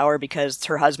goes sour because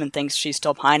her husband thinks she's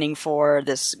still pining for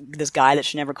this guy that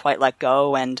she never quite let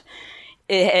go, and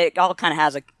it all kind of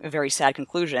has a very sad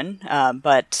conclusion.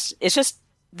 But it's just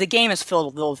the game is filled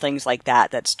with little things like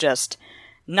that. That's just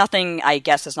nothing. I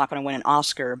guess it's not going to win an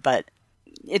Oscar, but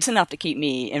it's enough to keep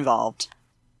me involved.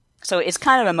 So it's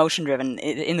kind of emotion driven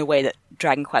in the way that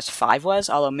Dragon Quest V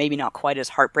was, although maybe not quite as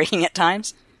heartbreaking at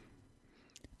times.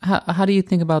 How do you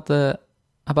think about the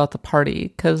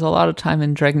party? Because a lot of time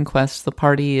in Dragon Quest, the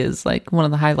party is like one of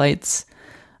the highlights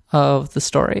of the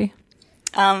story.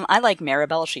 I like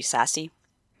Maribel. She's sassy.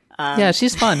 Yeah,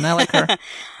 she's fun. I like her.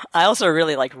 I also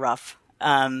really like Ruff.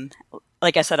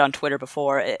 Like I said on Twitter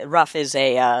before, Ruff is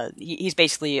he's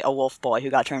basically a wolf boy who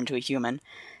got turned into a human.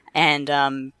 And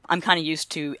I'm kind of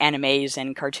used to animes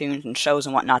and cartoons and shows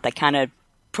and whatnot that kind of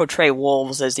portray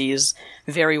wolves as these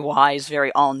very wise,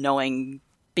 very all-knowing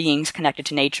beings connected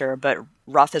to nature, but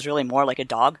Ruff is really more like a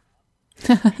dog.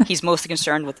 He's mostly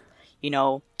concerned with,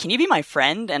 can you be my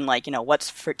friend? And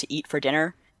what's to eat for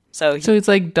dinner? So it's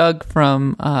like Doug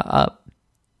from Up.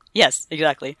 Yes,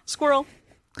 exactly. Squirrel.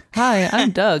 Hi,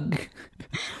 I'm Doug.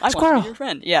 I Squirrel. want to be your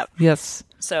friend. Yeah. Yes.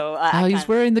 So he's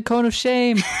wearing the cone of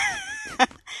shame.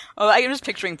 I'm just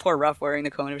picturing poor Ruff wearing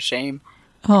the cone of shame.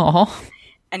 Oh.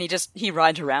 And he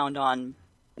rides around on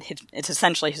it's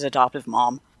essentially his adoptive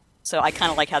mom. So I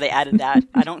kind of like how they added that.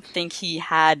 I don't think he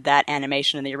had that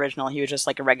animation in the original. He was just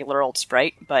like a regular old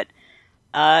sprite. But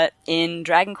in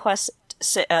Dragon Quest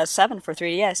VII for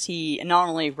 3DS, he not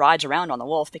only rides around on the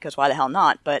wolf, because why the hell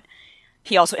not, but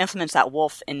he also implements that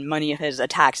wolf in many of his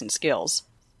attacks and skills.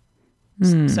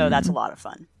 So that's a lot of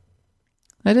fun.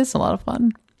 That is a lot of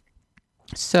fun.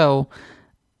 So,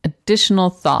 additional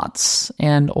thoughts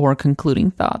and or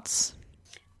concluding thoughts?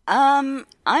 I'm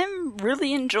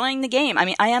really enjoying the game. I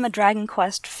mean, I am a Dragon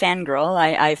Quest fangirl.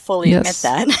 I fully admit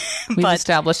that. We've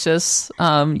established this.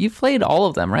 You've played all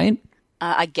of them, right?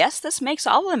 I guess this makes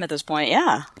all of them at this point,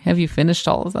 yeah. Have you finished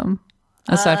all of them?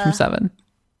 Aside from 7?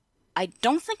 I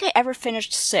don't think I ever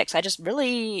finished 6.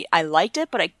 I liked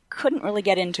it, but I couldn't really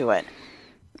get into it.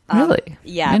 Really?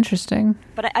 Yeah. Interesting.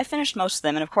 But I finished most of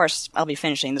them, and of course, I'll be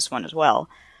finishing this one as well.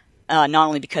 Not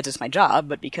only because it's my job,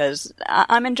 but because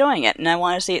I'm enjoying it, and I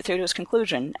want to see it through to its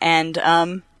conclusion. And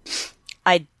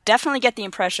I definitely get the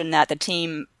impression that the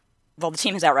team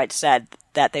has outright said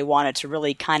that they wanted to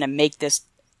really kind of make this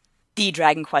the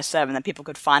Dragon Quest VII that people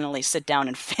could finally sit down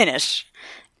and finish.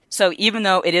 So even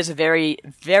though it is a very,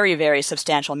 very, very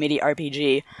substantial meaty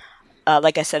RPG,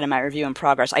 like I said in my review in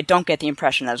progress, I don't get the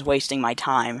impression that it's wasting my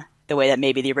time the way that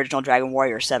maybe the original Dragon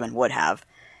Warrior 7 would have.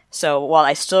 So while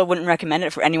I still wouldn't recommend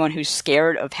it for anyone who's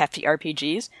scared of hefty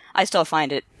RPGs, I still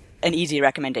find it an easy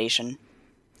recommendation.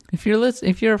 If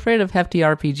you're afraid of hefty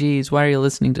RPGs, why are you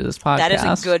listening to this podcast? That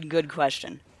is a good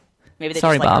question. Maybe they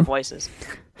Sorry, just like Bob. our voices.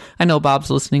 I know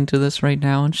Bob's listening to this right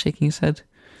now and shaking his head.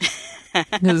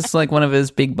 It's like one of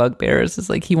his big bugbears. It's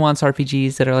like he wants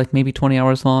RPGs that are like maybe 20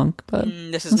 hours long. But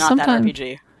this is not that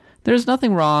RPG. There's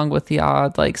nothing wrong with the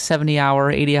odd like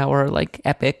 70-hour, 80-hour like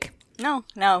epic. No.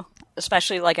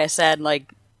 Especially like I said,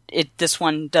 like this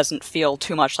one doesn't feel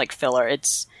too much like filler.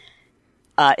 It's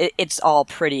all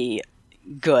pretty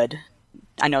good.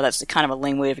 I know that's kind of a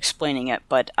lame way of explaining it,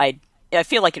 but I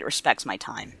feel like it respects my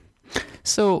time.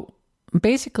 So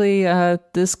basically,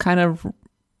 this kind of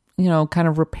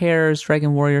repairs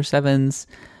Dragon Warrior 7's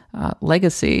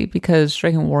legacy, because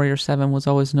Dragon Warrior 7 was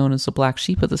always known as the black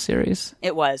sheep of the series.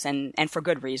 It was, and for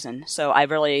good reason. So I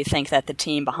really think that the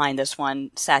team behind this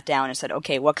one sat down and said,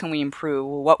 okay, what can we improve?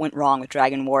 What went wrong with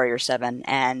Dragon Warrior 7?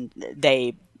 And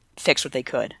they fixed what they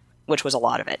could, which was a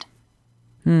lot of it.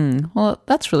 Well,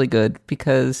 that's really good,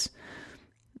 because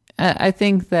I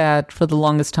think that for the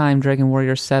longest time, Dragon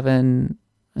Warrior 7,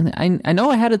 I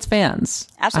know it had its fans.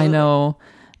 Absolutely. I know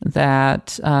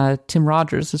that Tim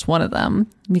Rogers is one of them,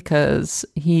 because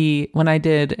when I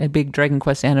did a big Dragon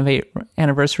Quest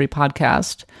anniversary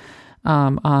podcast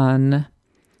on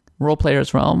Role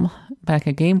Players Realm back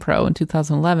at GamePro in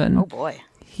 2011. Oh boy.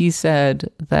 He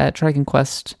said that Dragon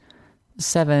Quest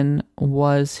 7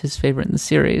 was his favorite in the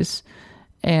series.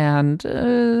 And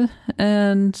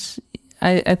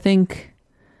I think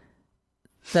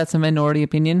that's a minority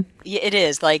opinion. Yeah, it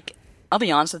is. Like, I'll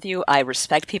be honest with you, I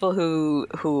respect people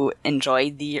who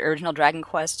enjoyed the original Dragon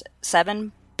Quest VII,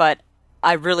 but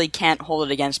I really can't hold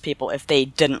it against people if they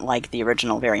didn't like the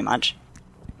original very much.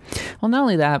 Well, not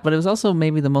only that, but it was also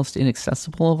maybe the most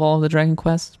inaccessible of all of the Dragon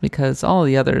Quests, because all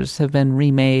the others have been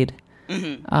remade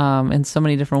in so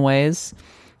many different ways,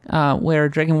 where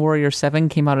Dragon Warrior 7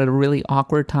 came out at a really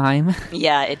awkward time.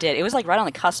 Yeah, it did. It was like right on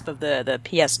the cusp of the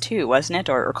PS2, wasn't it?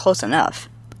 Or close enough.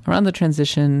 Around the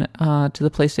transition to the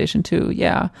PlayStation 2,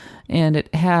 yeah. And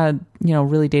it had,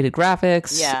 really dated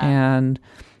graphics. Yeah. And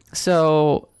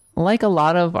so, like a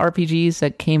lot of RPGs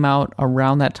that came out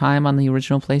around that time on the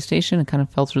original PlayStation, it kind of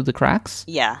fell through the cracks.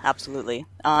 Yeah, absolutely.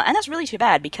 And that's really too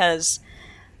bad, because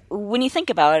when you think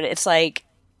about it, it's like,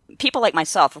 people like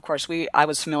myself, of course, I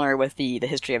was familiar with the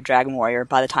history of Dragon Warrior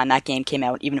by the time that game came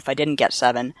out, even if I didn't get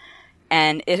 7.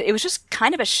 And it was just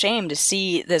kind of a shame to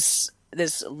see this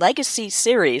legacy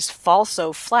series fall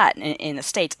so flat in the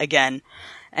States again.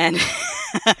 And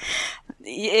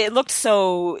it looked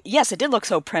it did look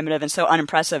so primitive and so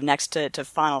unimpressive next to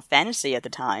Final Fantasy at the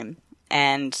time.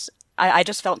 And I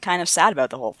just felt kind of sad about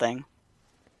the whole thing.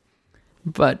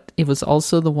 But it was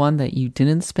also the one that you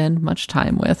didn't spend much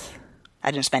time with. I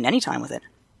didn't spend any time with it.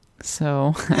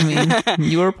 So, I mean,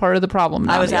 you were part of the problem,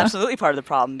 Nadia. I was absolutely part of the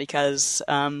problem, because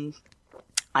I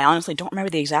honestly don't remember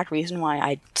the exact reason why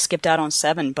I skipped out on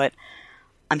 7, but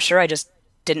I'm sure I just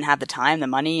didn't have the time, the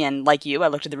money, and like you, I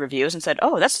looked at the reviews and said,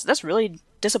 oh, that's really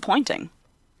disappointing.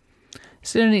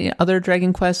 Is there any other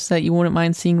Dragon Quests that you wouldn't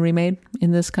mind seeing remade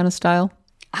in this kind of style?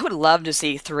 I would love to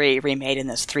see 3 remade in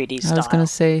this 3D style. I was going to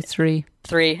say 3.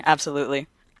 3, absolutely.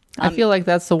 I feel like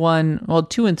that's the one,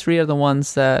 2 and 3 are the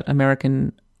ones that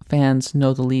American fans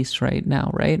know the least right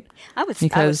now, right? I would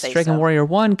say Dragon Warrior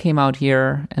 1 came out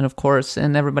here, and of course,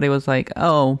 and everybody was like,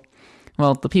 oh,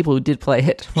 well, the people who did play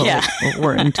it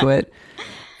were into it.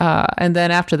 And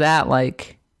then after that,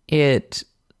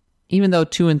 even though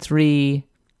 2 and 3,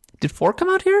 did 4 come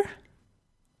out here?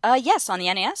 Yes, on the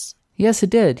NES. Yes, it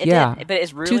did. It did, but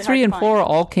it's really 2, 3, and 4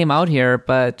 all came out here,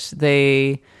 but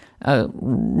they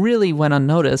really went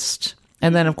unnoticed.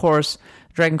 And then, of course,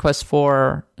 Dragon Quest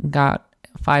 4 got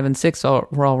 5 and 6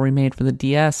 were all remade for the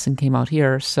DS and came out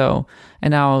here. So,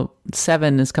 and now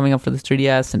 7 is coming up for the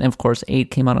 3DS, and of course 8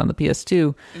 came out on the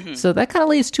PS2. Mm-hmm. So that kind of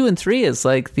leaves 2 and 3 as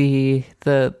like the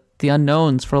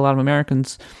unknowns for a lot of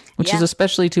Americans, which is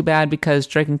especially too bad, because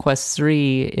Dragon Quest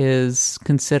 3 is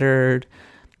considered,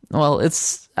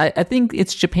 I think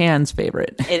it's Japan's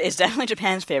favorite. It is definitely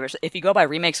Japan's favorite. If you go by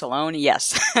remakes alone,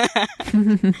 yes.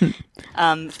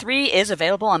 3 is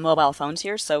available on mobile phones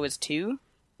here, so is 2.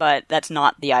 But that's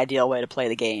not the ideal way to play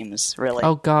the games, really.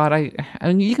 Oh God, I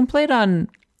mean, you can play it on.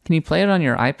 Can you play it on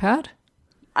your iPad?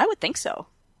 I would think so.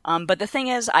 But the thing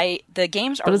is, the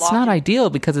games are. But it's not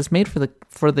ideal, because it's made for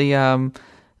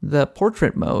the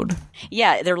portrait mode.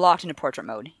 Yeah, they're locked into portrait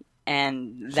mode,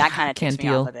 and that kind of takes me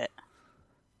off of it.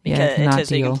 Because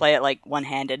so you can play it like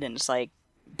one-handed, and it's like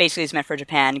basically it's meant for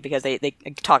Japan, because they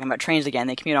talking about trains again.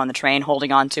 They commute on the train,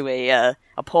 holding on to a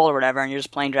pole or whatever, and you're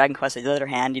just playing Dragon Quest with the other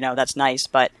hand. That's nice,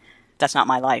 but that's not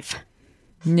my life.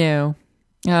 No,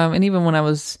 and even when I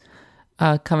was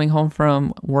coming home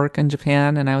from work in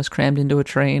Japan and I was crammed into a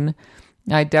train,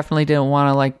 I definitely didn't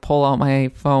want to pull out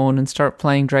my phone and start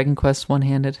playing Dragon Quest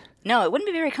one-handed. No, it wouldn't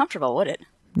be very comfortable, would it?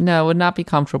 No, it would not be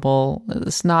comfortable.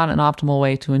 It's not an optimal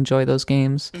way to enjoy those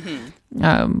games.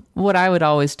 Mm-hmm. What I would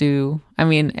always do, I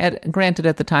mean, granted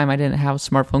at the time I didn't have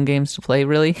smartphone games to play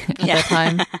really at that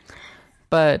time,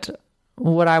 but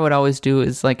what I would always do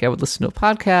is I would listen to a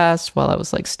podcast while I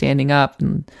was standing up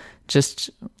and just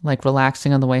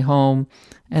relaxing on the way home.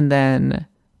 And then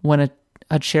when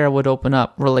a chair would open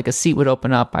up, or a seat would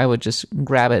open up, I would just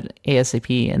grab it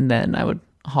ASAP, and then I would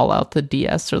haul out the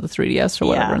DS or the 3DS or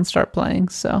whatever and start playing.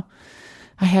 So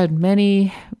I had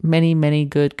many, many, many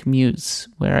good commutes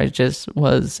where I just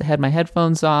had my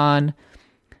headphones on,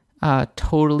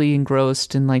 totally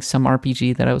engrossed in like some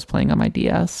RPG that I was playing on my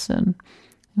DS, and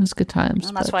it was good times.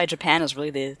 Well, that's why Japan is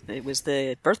really it was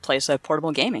the birthplace of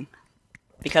portable gaming,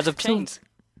 because of chains.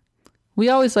 We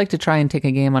always like to try and take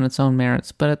a game on its own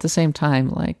merits, but at the same time,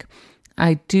 like,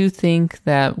 I do think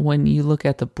that when you look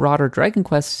at the broader Dragon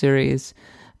Quest series,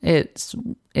 it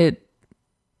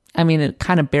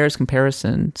kind of bears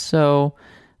comparison. So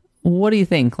what do you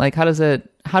think? Like, how does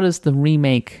the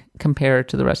remake compare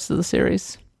to the rest of the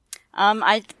series?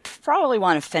 I probably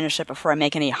want to finish it before I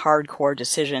make any hardcore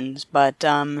decisions, but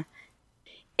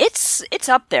it's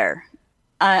up there.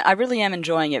 I really am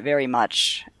enjoying it very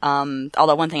much.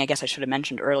 Although one thing I guess I should have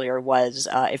mentioned earlier was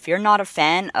if you're not a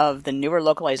fan of the newer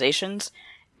localizations,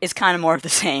 it's kind of more of the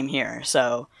same here.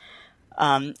 So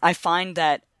I find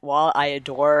that while I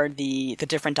adore the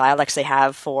different dialects they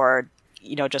have for,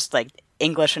 just like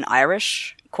English and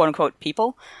Irish, quote unquote,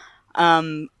 people,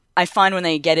 I find when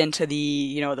they get into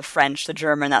the French, the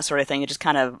German, that sort of thing, it just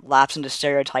kind of lapses into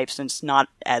stereotypes and it's not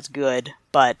as good.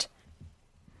 But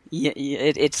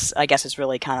I guess it's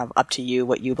really kind of up to you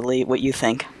what you believe, what you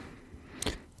think.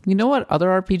 You know what other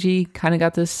RPG kind of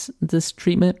got this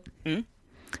treatment? Mm-hmm.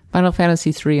 Final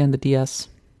Fantasy III on the DS.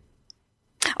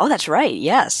 Oh, that's right.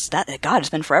 Yes. God, it's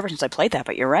been forever since I played that,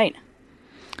 but you're right.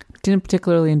 Didn't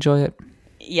particularly enjoy it.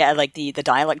 Yeah, like the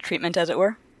dialect treatment, as it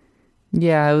were.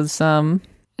 Yeah, it was.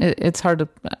 It's hard to.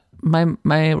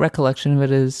 My recollection of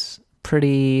it is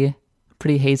pretty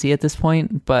hazy at this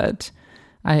point, but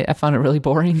I found it really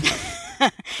boring.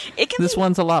 This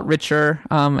one's a lot richer,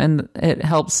 and it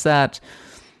helps that.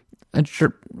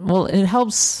 It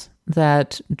helps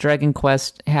that Dragon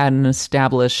Quest had an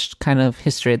established kind of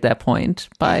history at that point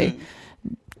by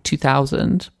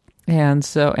 2000, and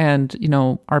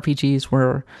RPGs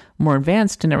were more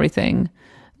advanced and everything.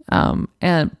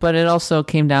 But it also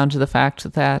came down to the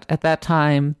fact that at that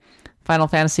time, Final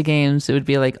Fantasy games, it would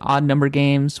be like odd number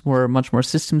games were much more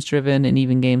systems driven, and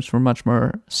even games were much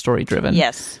more story driven.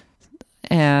 Yes.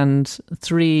 And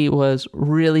 3 was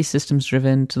really systems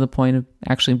driven to the point of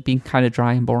actually being kind of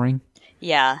dry and boring.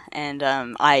 Yeah, and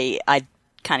I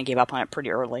kind of gave up on it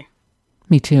pretty early.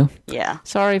 Me too. Yeah.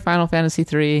 Sorry, Final Fantasy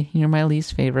 3, you're my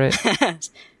least favorite.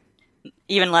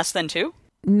 Even less than 2?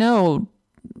 No,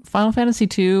 Final Fantasy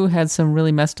 2 had some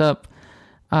really messed up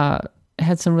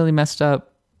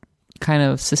kind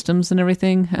of systems and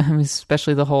everything,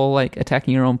 especially the whole like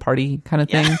attacking your own party kind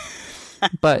of thing.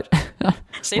 But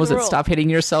was it stop hitting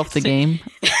yourself the game?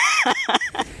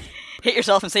 Hit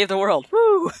yourself and save the world.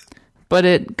 Woo! But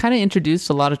it kind of introduced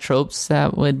a lot of tropes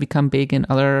that would become big in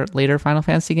other later Final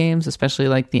Fantasy games, especially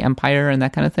like the Empire and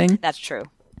that kind of thing. That's true.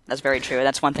 That's very true.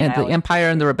 That's one thing. And the Empire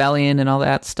and the Rebellion and all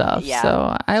that stuff. Yeah.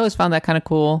 So I always found that kind of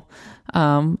cool.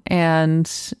 And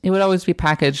it would always be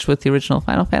packaged with the original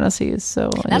Final Fantasies. So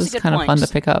it was kind of fun to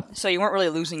pick up. So you weren't really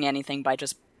losing anything by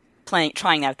just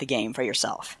trying out the game for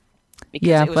yourself.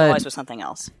 Because it was always with something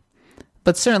else.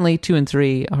 But certainly 2 and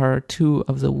 3 are two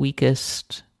of the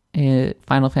weakest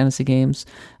Final Fantasy games.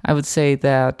 I would say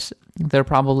that they're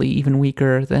probably even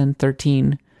weaker than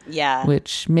 13. Yeah.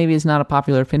 Which maybe is not a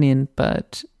popular opinion,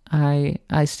 but I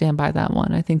stand by that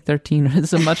one. I think 13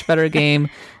 is a much better game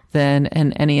than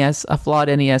a flawed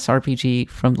NES RPG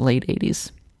from the late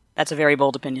 80s. That's a very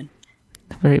bold opinion.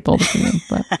 Very bold opinion.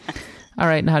 But all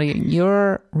right, Nadia,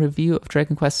 your review of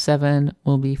Dragon Quest VII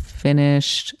will be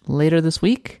finished later this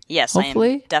week. Yes, hopefully.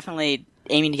 I am definitely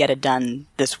aiming to get it done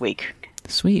this week.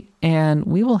 Sweet. And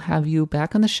we will have you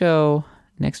back on the show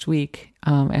next week,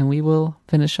 and we will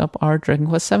finish up our Dragon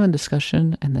Quest VII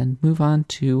discussion and then move on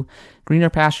to greener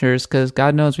pastures, because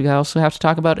God knows we also have to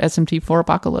talk about SMT4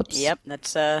 Apocalypse. Yep,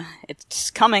 that's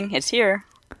it's coming. It's here.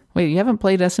 Wait, you haven't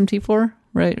played SMT4,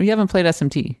 right? Or you haven't played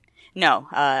SMT? No,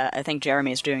 I think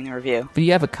Jeremy is doing the review. But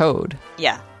you have a code.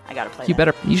 Yeah, I gotta play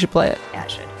it. You should play it. Yeah, I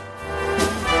should.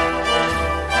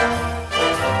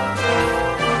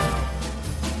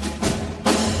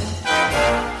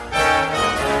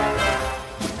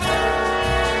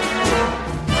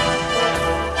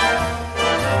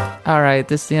 All right,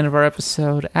 this is the end of our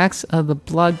episode. Axe of the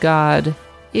Blood God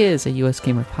is a US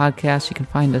Gamer podcast. You can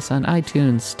find us on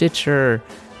iTunes, Stitcher,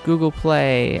 Google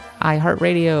Play,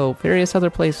 iHeartRadio, various other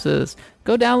places.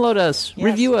 Go download us,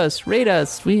 review us, rate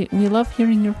us. We love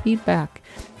hearing your feedback,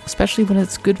 especially when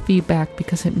it's good feedback,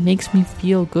 because it makes me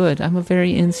feel good. I'm a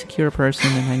very insecure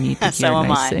person, and I need to hear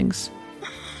nice things.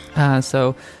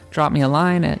 So drop me a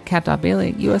line at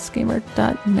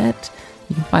cat.bailey@usgamer.net.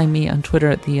 You can find me on Twitter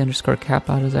at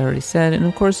 @the_catbot, as I already said. And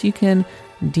of course, you can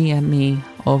DM me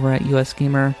over at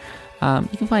USGamer.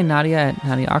 You can find Nadia at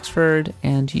Nadia Oxford,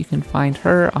 and you can find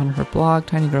her on her blog,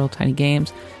 Tiny Girl, Tiny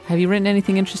Games. Have you written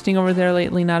anything interesting over there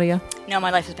lately, Nadia? No,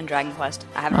 my life has been Dragon Quest.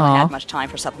 I haven't really had much time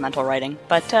for supplemental writing,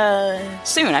 but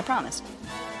soon, I promise.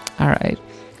 All right.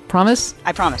 Promise?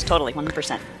 I promise, totally,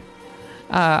 100%.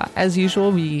 As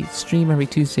usual, we stream every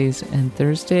Tuesdays and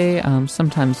Thursday,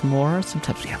 sometimes more.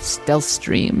 Sometimes we have stealth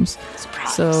streams.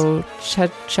 Surprise. So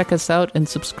check us out and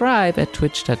subscribe at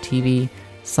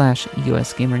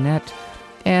twitch.tv/USGamerNet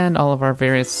and all of our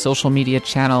various social media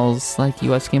channels like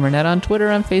USGamerNet on Twitter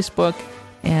and Facebook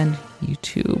and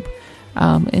YouTube.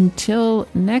 Until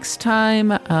next time,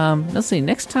 let's see,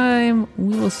 next time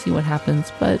we will see what happens,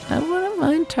 but I wouldn't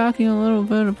mind talking a little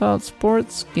bit about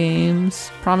sports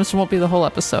games. Promise it won't be the whole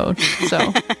episode.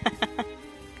 So,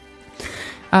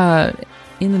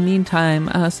 in the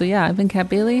meantime, I've been Kat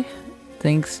Bailey.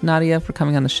 Thanks, Nadia, for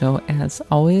coming on the show as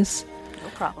always. No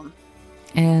problem.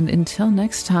 And until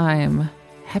next time,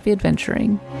 happy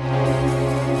adventuring.